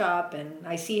and catch up, and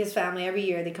I see his family every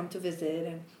year. They come to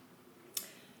visit,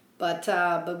 but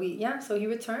so he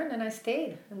returned, and I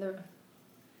stayed,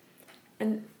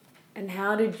 and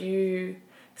how did you?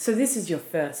 So this is your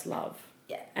first love.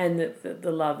 Yeah. And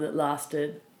the love that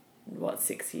lasted,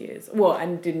 6 years? Well,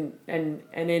 and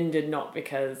ended not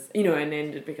because and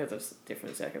ended because of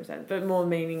different circumstances, but more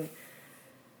meaning,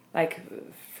 like,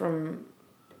 from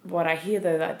what I hear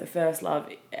though, like the first love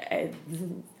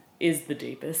is the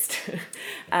deepest,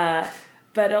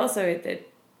 but also that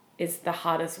it's the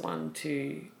hardest one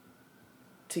to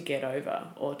get over,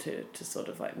 or to sort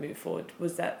of like move forward.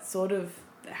 Was that sort of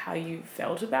how you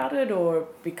felt about it, or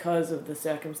because of the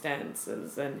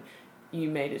circumstances and you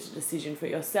made it a decision for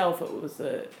yourself,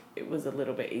 it was a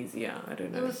little bit easier? I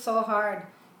don't know. It was so hard.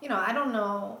 I don't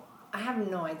know. I have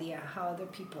no idea how other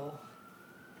people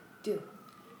do.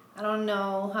 I don't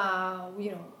know how,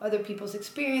 other people's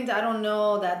experience. I don't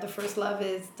know that the first love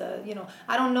is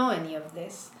I don't know any of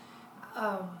this.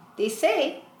 They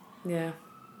say. Yeah.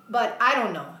 But I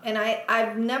don't know. And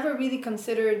I've never really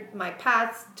considered my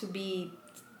paths to be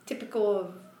typical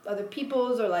of other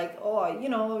people's, or like,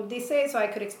 they say, so I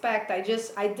could expect. I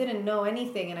didn't know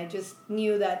anything, and I just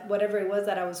knew that whatever it was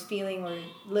that I was feeling or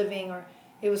living, or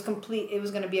it was going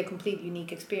to be a complete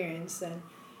unique experience. And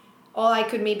all I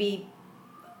could maybe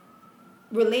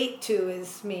relate to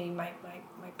is maybe my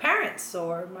parents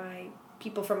or my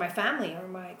people from my family or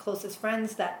my closest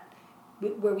friends that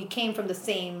where we came from the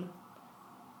same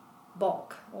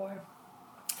bulk or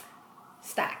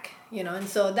stack, you know. And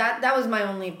so that was my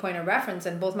only point of reference.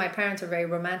 And both my parents are very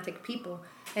romantic people,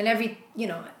 and every, you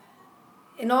know,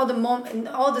 in all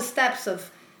the steps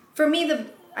of, for me,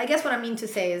 I guess what I mean to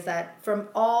say is that from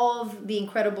all of the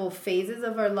incredible phases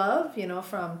of our love, you know,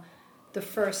 from the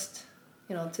first,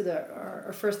 you know, to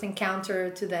our first encounter,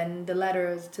 to then the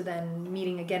letters, to then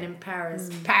meeting again in Paris.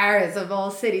 Paris of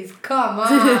all cities, come on.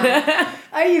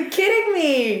 Are you kidding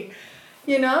me?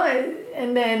 You know,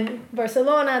 and then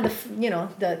Barcelona,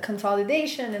 the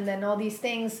consolidation, and then all these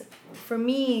things. For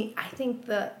me, I think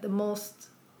the most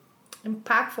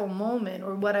impactful moment,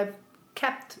 or what I've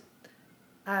kept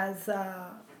as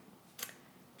a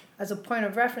point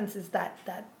of reference, is that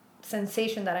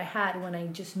sensation that I had when I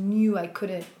just knew I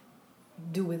couldn't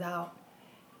do without.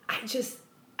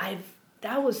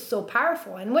 That was so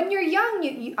powerful. And when you're young,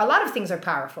 you a lot of things are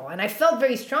powerful. And I felt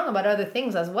very strong about other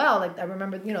things as well. Like I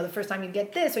remember, you know, the first time you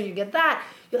get this or you get that,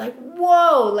 you're like,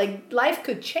 whoa, like life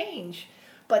could change.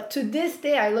 But to this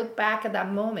day, I look back at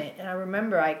that moment and I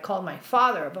remember I called my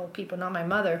father, of all people, not my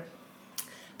mother,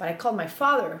 but I called my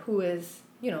father, who is,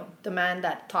 you know, the man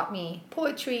that taught me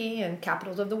poetry and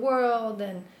capitals of the world,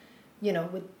 and, you know,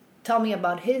 would tell me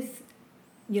about his,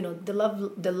 you know, the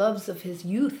loves of his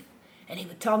youth. And he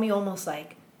would tell me almost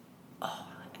like, oh,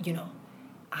 you know,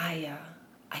 I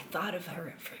thought of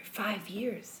her for 5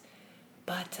 years,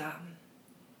 but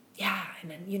yeah,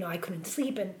 and then, you know, I couldn't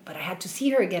sleep, but I had to see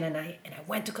her again, and I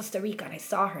went to Costa Rica and I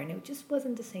saw her, and it just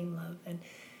wasn't the same love. And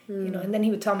you know, and then he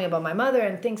would tell me about my mother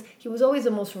and things. He was always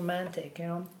the most romantic, you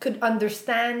know, could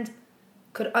understand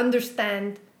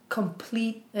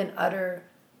complete and utter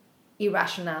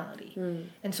irrationality.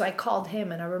 And so I called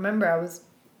him, and I remember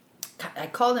I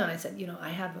called him and I said, you know, I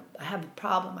have a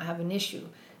problem, I have an issue.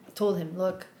 I told him,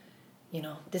 look, you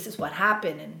know, this is what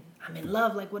happened, and I'm in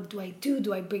love. Like, what do I do?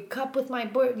 Do I break up with my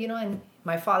boy? You know, and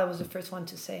my father was the first one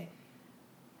to say,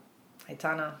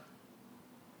 Aitana,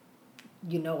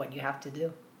 you know what you have to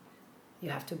do. You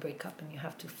have to break up and you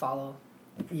have to follow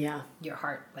your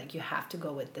heart. Like, you have to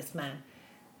go with this man.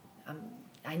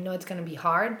 I know it's going to be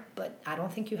hard, but I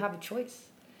don't think you have a choice.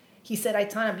 He said,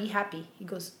 Aitana, be happy. He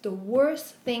goes, the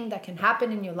worst thing that can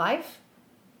happen in your life,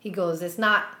 he goes, it's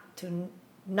not to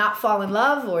not fall in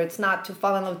love, or it's not to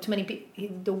fall in love with too many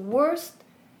people. The worst,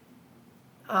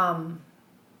 like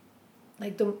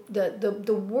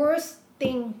the worst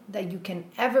thing that you can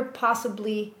ever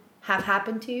possibly have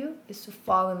happen to you is to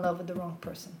fall in love with the wrong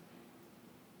person.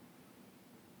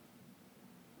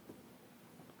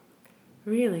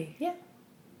 Really? Yeah.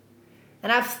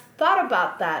 And I've thought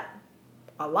about that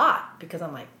a lot, because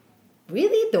I'm like,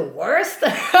 really? The worst?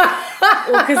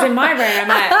 Well, because in my brain I'm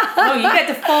like, oh, you get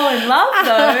to fall in love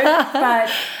though.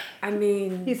 But I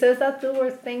mean, he says that's the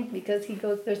worst thing, because he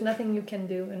goes, there's nothing you can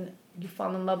do, and you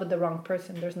fall in love with the wrong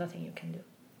person. There's nothing you can do.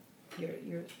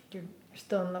 You're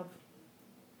still in love,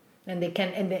 and they can,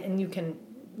 and you can,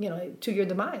 you know, to your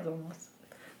demise almost.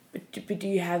 But do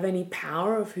you have any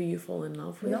power of who you fall in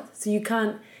love with? No. So you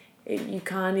can't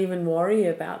even worry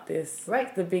about this.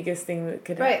 Right. The biggest thing that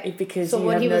could Right. happen, because So you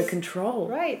have no control.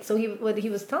 Right. So what he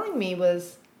was telling me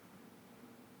was,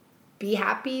 be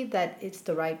happy that it's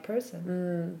the right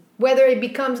person. Whether it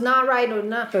becomes not right or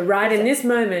not. But right in this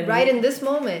moment. Right in this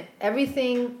moment,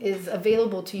 everything is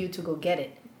available to you to go get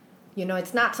it. You know,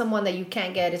 it's not someone that you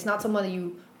can't get. It's not someone that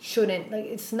you shouldn't. Like,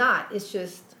 it's not. It's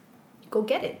just, go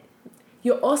get it.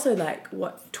 You're also like,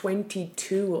 what,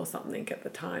 22 or something at the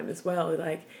time as well.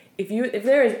 Like, if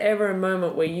there is ever a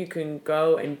moment where you can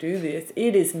go and do this,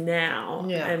 it is now.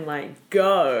 Yeah. And like,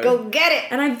 go. Go get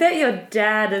it. And I bet your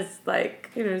dad is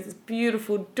like, you know, this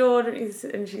beautiful daughter,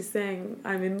 and she's saying,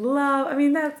 I'm in love. I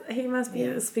mean, he must be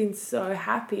has been so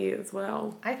happy as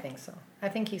well. I think so. I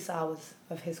think he saw was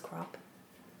of his crop.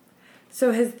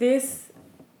 So has this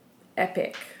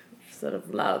epic sort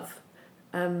of love,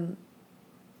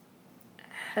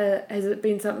 has it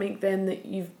been something then that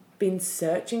you've been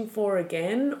searching for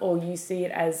again, or you see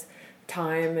it as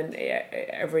time and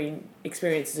every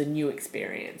experience is a new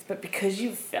experience, but because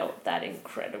you've felt that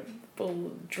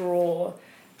incredible draw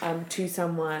to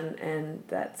someone and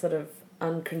that sort of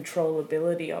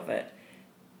uncontrollability of it,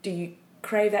 do you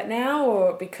crave that now,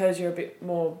 or because you're a bit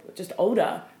more just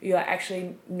older, you're like,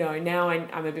 actually no, now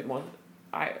I'm a bit more,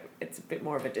 it's a bit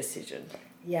more of a decision?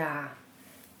 Yeah.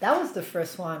 That was the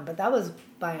first one, but that was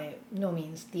by no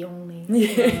means the only. I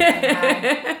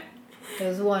had.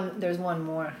 There's one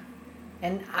more,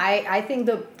 and I think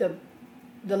the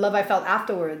love I felt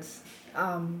afterwards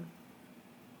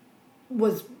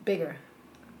was bigger.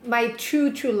 My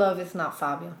true love is not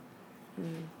Fabio.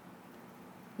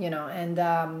 You know, and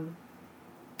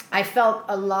I felt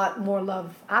a lot more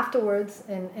love afterwards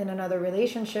in another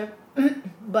relationship.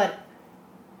 But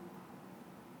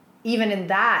even in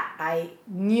that, I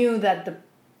knew that the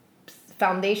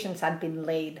foundations had been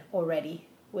laid already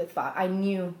with Fabio. I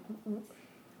knew.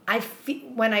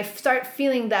 When I start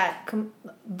feeling that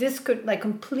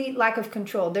complete lack of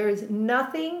control, there is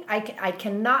nothing I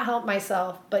cannot help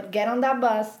myself but get on that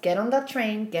bus, get on that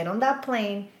train, get on that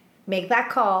plane, make that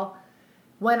call.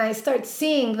 When I start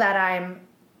seeing that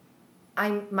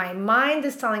my mind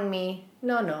is telling me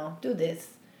no, do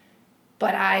this,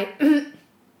 but I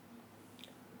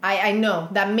know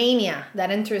that mania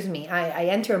that enters me. I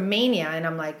enter a mania and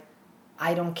I'm like,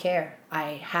 I don't care.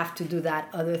 I have to do that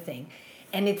other thing.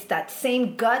 And it's that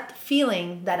same gut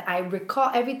feeling that I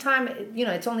recall every time. You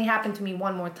know, it's only happened to me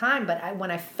one more time, but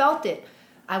when I felt it,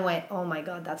 I went, "Oh my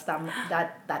God, that's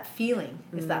that feeling.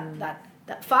 It's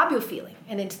that Fabio feeling."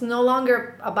 And it's no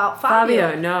longer about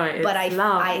Fabio. No, it's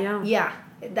love. Yeah,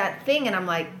 that thing, and I'm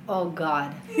like, "Oh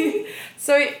God."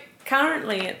 So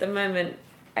currently, at the moment,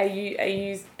 are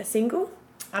you single?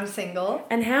 I'm single.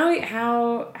 And how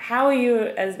are you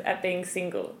at being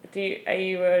single? Are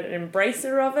you an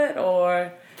embracer of it,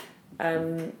 or?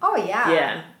 Oh yeah.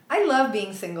 Yeah. I love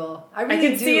being single. I really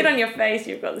can do. see it on your face.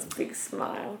 You've got this big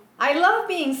smile. I love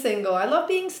being single. I love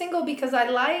being single because I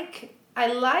like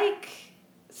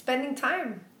spending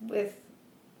time with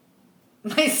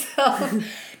myself.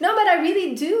 No, but I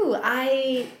really do.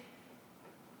 I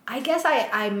guess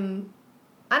I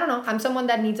don't know. I'm someone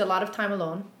that needs a lot of time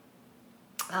alone.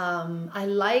 I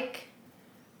like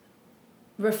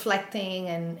reflecting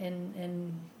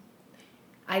and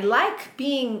I like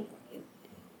being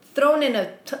thrown in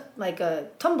a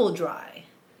tumble dry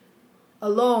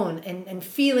alone and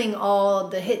feeling all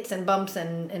the hits and bumps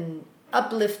and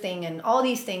uplifting and all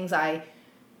these things. I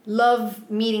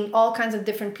love meeting all kinds of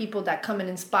different people that come and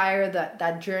inspire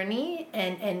that journey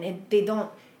and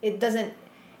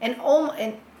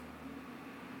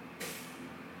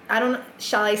I don't know,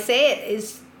 shall I say it,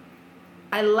 is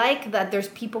I like that there's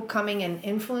people coming and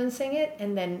influencing it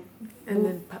and then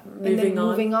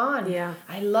moving on. Yeah.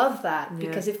 I love that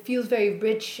because it feels very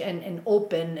rich and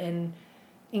open and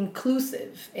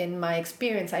inclusive in my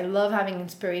experience. I love having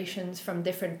inspirations from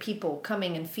different people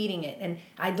coming and feeding it. And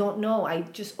I don't know, I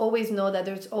just always know that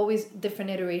there's always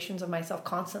different iterations of myself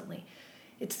constantly.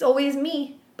 It's always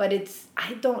me, but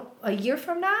a year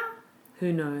from now,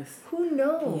 who knows?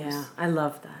 Yeah, I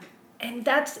love that. And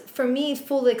that's, for me,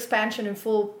 full expansion and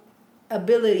full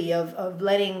ability of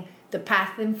letting the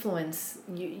path influence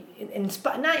you,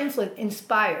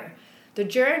 inspire the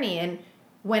journey. And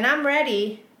when I'm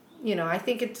ready, you know, I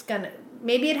think it's gonna,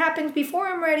 maybe it happens before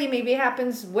I'm ready, maybe it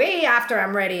happens way after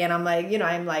I'm ready, and I'm like,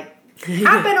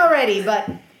 happen already. But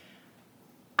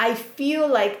I feel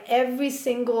like every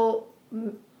single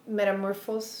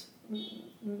metamorphosis,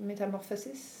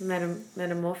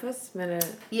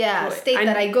 state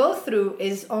that I go through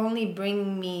is only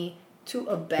bringing me to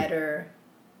a better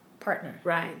partner,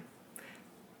 right?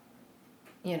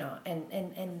 You know,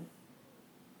 and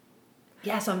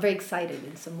yeah, so I'm very excited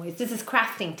in some ways. This is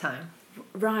crafting time,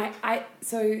 right?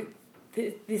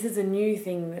 This is a new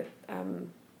thing that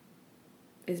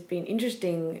has been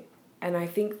interesting, and I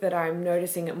think that I'm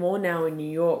noticing it more now in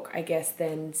New York, I guess,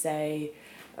 than say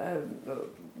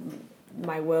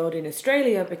my world in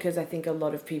Australia, because I think a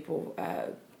lot of people,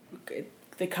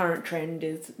 the current trend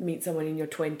is meet someone in your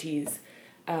 20s,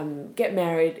 get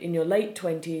married in your late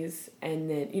 20s, and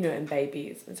then, and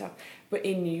babies and stuff. But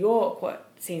in New York,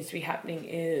 what seems to be happening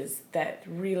is that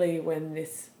really when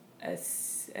this,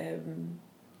 it's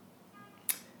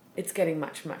getting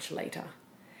much, much later.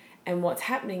 And what's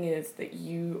happening is that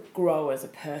you grow as a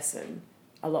person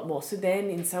a lot more. So then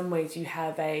in some ways you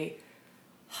have a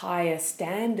higher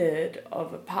standard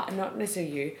of a partner, not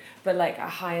necessarily you, but like a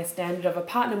higher standard of a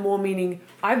partner, more meaning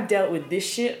I've dealt with this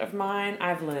shit of mine,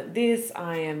 I've learned this,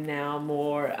 I am now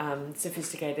more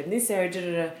sophisticated in this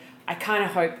area, I kind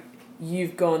of hope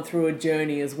you've gone through a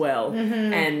journey as well,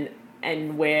 and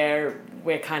we're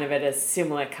kind of at a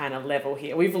similar kind of level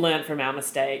here. We've learned from our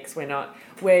mistakes. When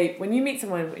you meet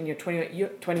someone when you're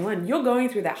 21, you're going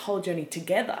through that whole journey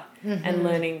together and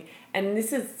learning. And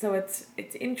this is, so it's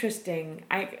interesting.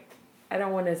 I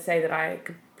don't want to say that I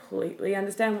completely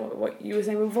understand what you were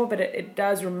saying before, but it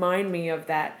does remind me of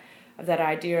that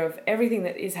idea of everything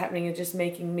that is happening is just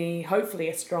making me hopefully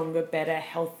a stronger, better,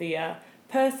 healthier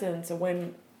person. So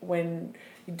when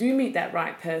you do meet that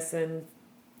right person,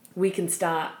 we can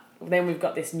start then we've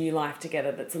got this new life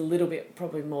together that's a little bit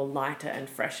probably more lighter and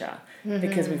fresher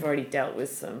because we've already dealt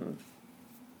with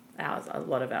a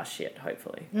lot of our shit,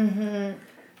 hopefully. Mm-hmm.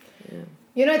 Yeah.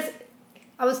 You know,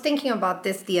 I was thinking about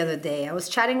this the other day. I was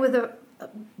chatting with a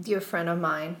dear friend of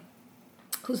mine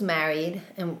who's married,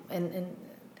 and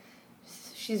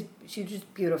she's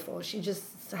just beautiful. She just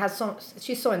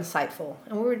she's so insightful,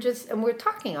 and we're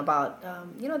talking about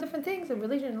different things, and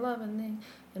religion and love and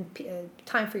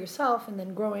time for yourself, and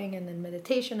then growing, and then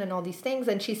meditation and all these things.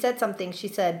 And she said something. She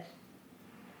said,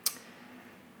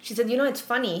 it's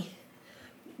funny.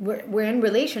 We're in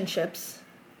relationships,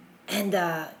 and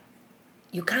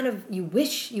you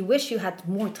wish you had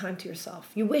more time to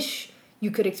yourself. You wish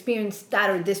you could experience that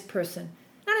or this person,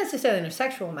 not necessarily in a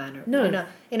sexual manner. No.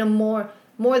 In a more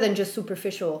than just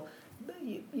superficial,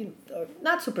 or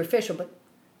not superficial, but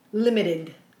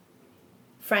limited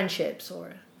friendships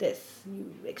or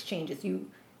exchanges. You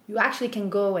actually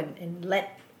can go and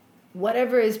let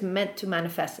whatever is meant to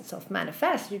manifest itself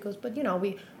manifest. She goes, but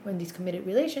we're in these committed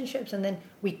relationships, and then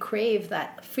we crave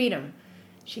that freedom.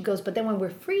 She goes, but then when we're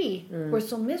free, we're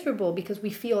so miserable because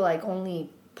we feel like only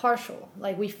partial.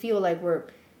 Like we feel like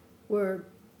we're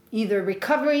either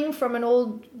recovering from an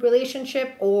old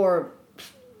relationship or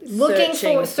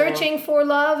searching for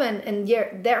love, and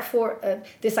therefore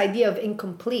this idea of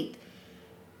incomplete.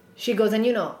 She goes, and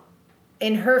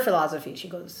in her philosophy, she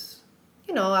goes,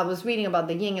 I was reading about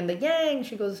the yin and the yang.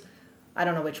 She goes, I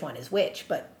don't know which one is which,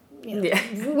 but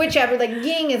whichever. Like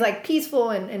yin is like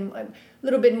peaceful and a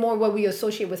little bit more what we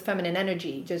associate with feminine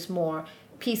energy, just more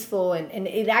peaceful, and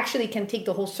it actually can take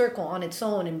the whole circle on its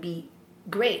own and be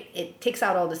great. It takes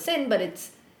out all the sin, but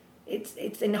it's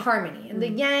in harmony. And the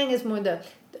yang is more a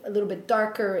little bit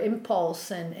darker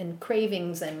impulse and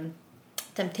cravings and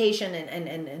temptation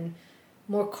and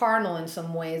more carnal in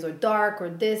some ways, or dark, or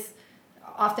this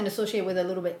often associated with a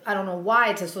little bit, I don't know why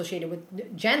it's associated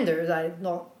with genders, I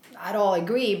don't at all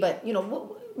agree, but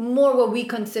more what we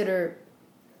consider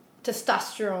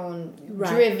testosterone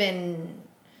driven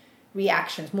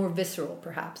reactions, more visceral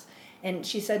perhaps. And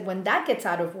she said when that gets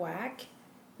out of whack,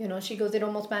 she goes, it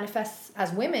almost manifests,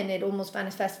 as women, it almost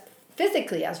manifests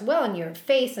physically as well, in your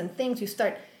face and things. You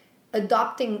start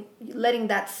adopting, letting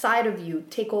that side of you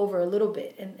take over a little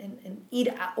bit and eat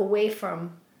away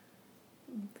from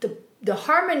the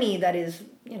harmony that is,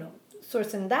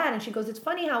 source in that. And she goes, it's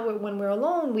funny how when we're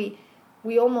alone,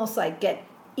 we almost like get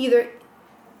either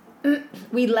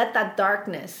we let that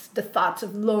darkness, the thoughts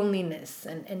of loneliness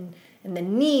and the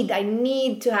need, I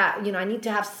need to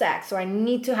have sex, or I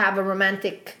need to have a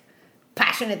romantic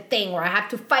passionate thing, or I have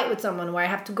to fight with someone, or I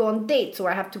have to go on dates,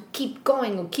 or I have to keep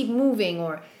going or keep moving,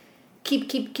 or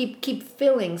keep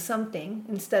feeling something,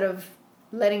 instead of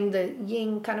letting the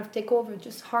yin kind of take over.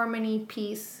 Just harmony,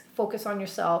 peace, focus on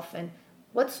yourself. And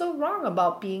what's so wrong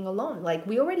about being alone? Like,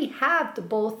 we already have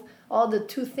all the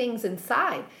two things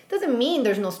inside. Doesn't mean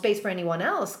there's no space for anyone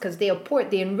else, because they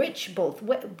enrich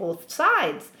both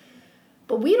sides.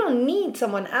 But we don't need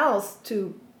someone else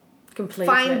to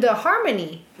find the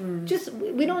harmony. Just,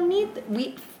 we don't need,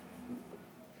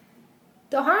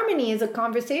 the harmony is a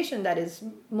conversation that is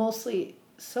mostly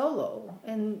solo,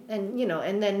 and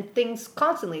then things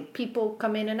constantly, people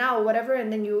come in and out, whatever,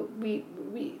 and then we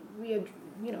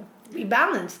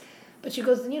balance. But she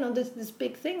goes, this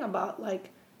big thing about like,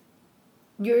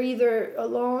 you're either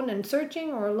alone and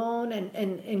searching, or alone and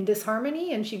in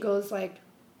disharmony. And she goes like,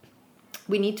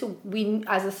 we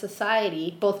as a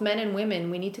society, both men and women,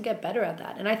 we need to get better at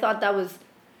that. And I thought that was,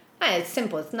 it's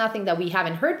simple. It's nothing that we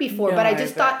haven't heard before, but I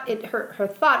just thought her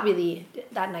thought really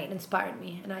that night inspired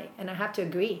me, and I have to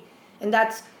agree. And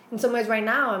that's, in some ways, right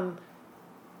now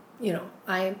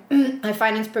I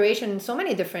find inspiration in so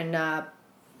many different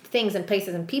things and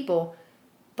places and people,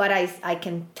 but I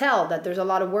can tell that there's a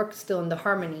lot of work still in the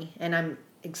harmony, and I'm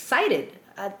excited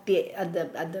at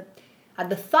the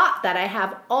thought that I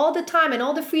have all the time and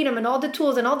all the freedom and all the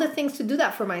tools and all the things to do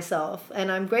that for myself,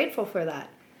 and I'm grateful for that.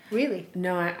 Really.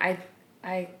 No, I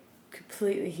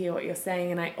completely hear what you're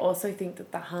saying, and I also think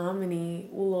that the harmony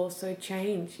will also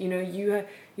change. You have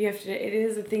to. It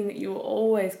is a thing that you will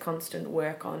always constant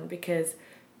work on, because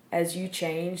as you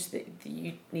change,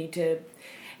 you need to.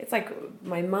 It's like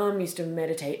my mom used to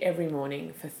meditate every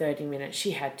morning for 30 minutes.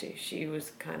 She had to. She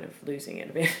was kind of losing it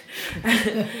a bit.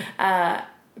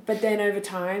 But then over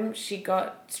time, she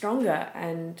got stronger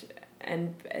and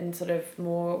sort of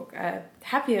more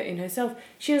happier in herself.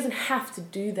 She doesn't have to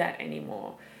do that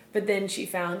anymore. But then she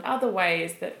found other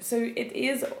ways so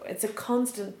it's a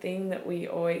constant thing that we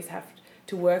always have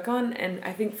to work on. And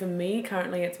I think for me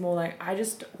currently, it's more like, I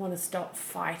just want to stop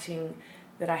fighting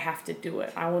that I have to do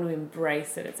it. I want to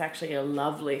embrace it. It's actually a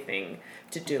lovely thing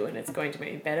to do, and it's going to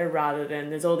make me better, rather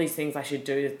than there's all these things I should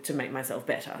do to make myself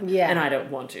better. Yeah. And I don't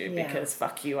want to because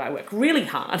fuck you, I work really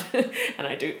hard and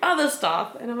I do other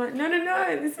stuff. And I'm like, no,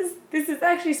 this is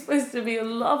actually supposed to be a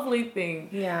lovely thing.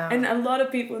 Yeah. And a lot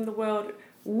of people in the world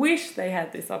wish they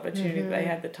had this opportunity, they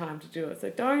had the time to do it.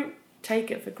 So don't take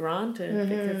it for granted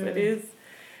because it is,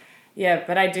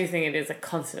 but I do think it is a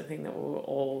constant thing that we'll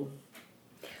all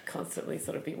constantly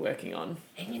sort of be working on.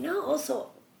 And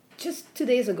also, just 2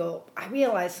 days ago, I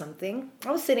realized something.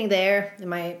 I was sitting there in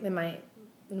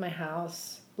my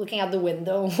house, looking out the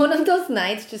window, one of those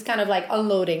nights, just kind of like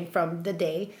unloading from the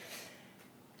day.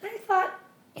 And I thought,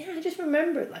 I just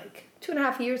remembered like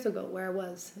 2.5 years ago where I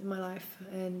was in my life,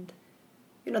 and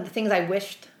the things I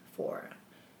wished for,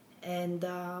 and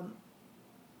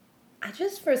I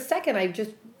just for a second I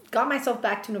just got myself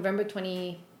back to November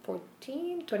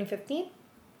 2014, 2015.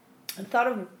 And thought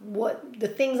of what the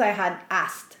things I had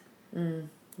asked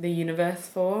the universe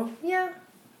for. Yeah,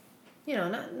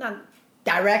 not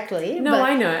directly. No, but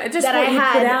I know. Just that what I you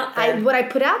had, put out there. what I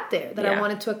put out there that I Yeah.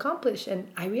 wanted to accomplish,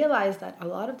 and I realized that a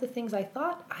lot of the things I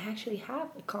thought I actually have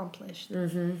accomplished.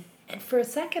 Mm-hmm. And for a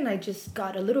second, I just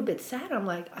got a little bit sad. I'm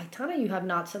like, Aitana, you have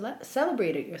not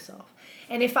celebrated yourself.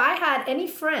 And if I had any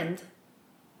friend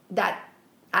that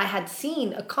I had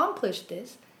seen accomplish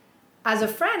this, as a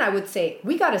friend, I would say,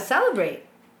 we got to celebrate.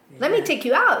 Let me take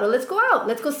you out, or let's go out.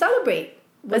 Let's go celebrate.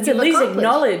 Let's at least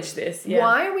acknowledge this. Yeah.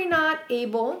 Why are we not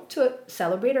able to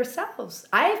celebrate ourselves?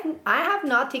 I have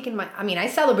not taken I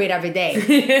celebrate every day.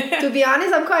 To be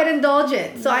honest, I'm quite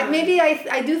indulgent. So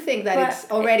I do think that it's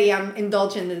already I'm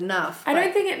indulgent enough. I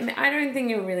don't think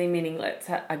you're really meaning let's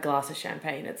have a glass of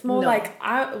champagne. It's more like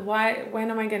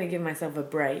when am I going to give myself a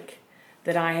break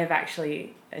that I have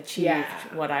actually achieved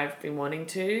what I've been wanting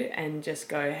to, and just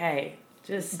go, hey,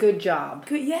 just good job.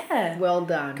 Good, yeah. Well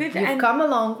done. Good, You've come a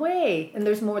long way, and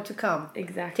there's more to come.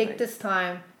 Exactly. Take this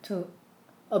time to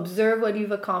observe what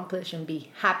you've accomplished and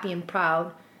be happy and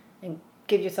proud, and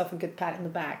give yourself a good pat in the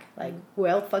back. Like,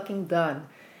 well fucking done.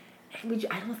 And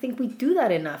I don't think we do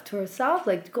that enough to ourselves.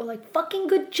 Like, to go like, fucking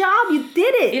good job, you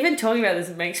did it. Even talking about this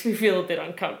makes me feel a bit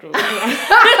uncomfortable. I'm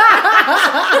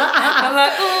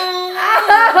like,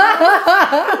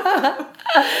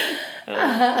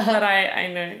 but I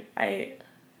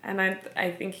know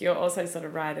I think you're also sort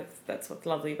of right. That's what's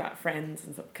lovely about friends,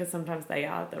 and because sometimes they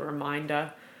are the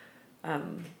reminder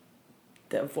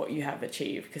of what you have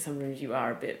achieved. Because sometimes you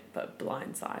are a bit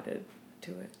blindsided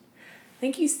to it.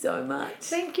 Thank you so much.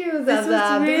 Thank you, Zaza. This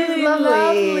was really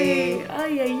lovely. Oh,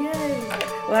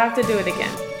 yeah. We'll have to do it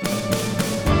again.